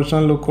നിങ്ങൾക്കിപ്പോൾ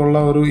പ്രൊഫഷണൽ ലുക്കുള്ള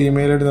ഒരു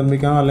ഇമെയിൽ ഐ ഡി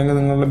നിർമ്മിക്കാം, അല്ലെങ്കിൽ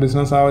നിങ്ങളുടെ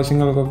ബിസിനസ്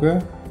ആവശ്യങ്ങൾക്കൊക്കെ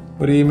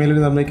ഒരു ഇമെയിൽ ഐ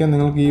ഡി നിർമ്മിക്കാൻ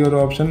നിങ്ങൾക്ക് ഈ ഒരു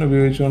ഓപ്ഷൻ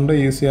ഉപയോഗിച്ചുകൊണ്ട്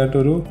ഈസി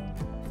ആയിട്ടൊരു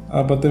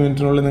 10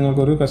 മിനിറ്റിനുള്ളിൽ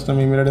നിങ്ങൾക്കൊരു കസ്റ്റം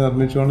ഇമെയിൽ ഐ ഡി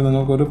നിർമ്മിച്ചുകൊണ്ട്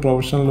നിങ്ങൾക്കൊരു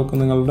പ്രൊഫഷണൽ ലുക്ക്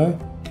നിങ്ങളുടെ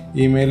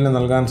ഇമെയിലിന്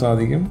നൽകാൻ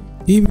സാധിക്കും.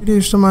 ഈ വീഡിയോ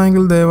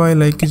ഇഷ്ടമായെങ്കിൽ ദയവായി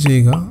ലൈക്ക്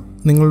ചെയ്യുക.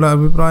 നിങ്ങളുടെ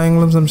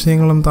അഭിപ്രായങ്ങളും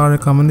സംശയങ്ങളും താഴെ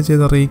കമൻറ്റ്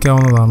ചെയ്ത്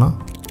അറിയിക്കാവുന്നതാണ്.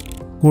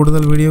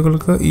 കൂടുതൽ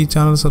വീഡിയോകൾക്ക് ഈ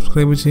ചാനൽ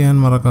സബ്സ്ക്രൈബ് ചെയ്യാൻ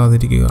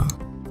മറക്കാതിരിക്കുക.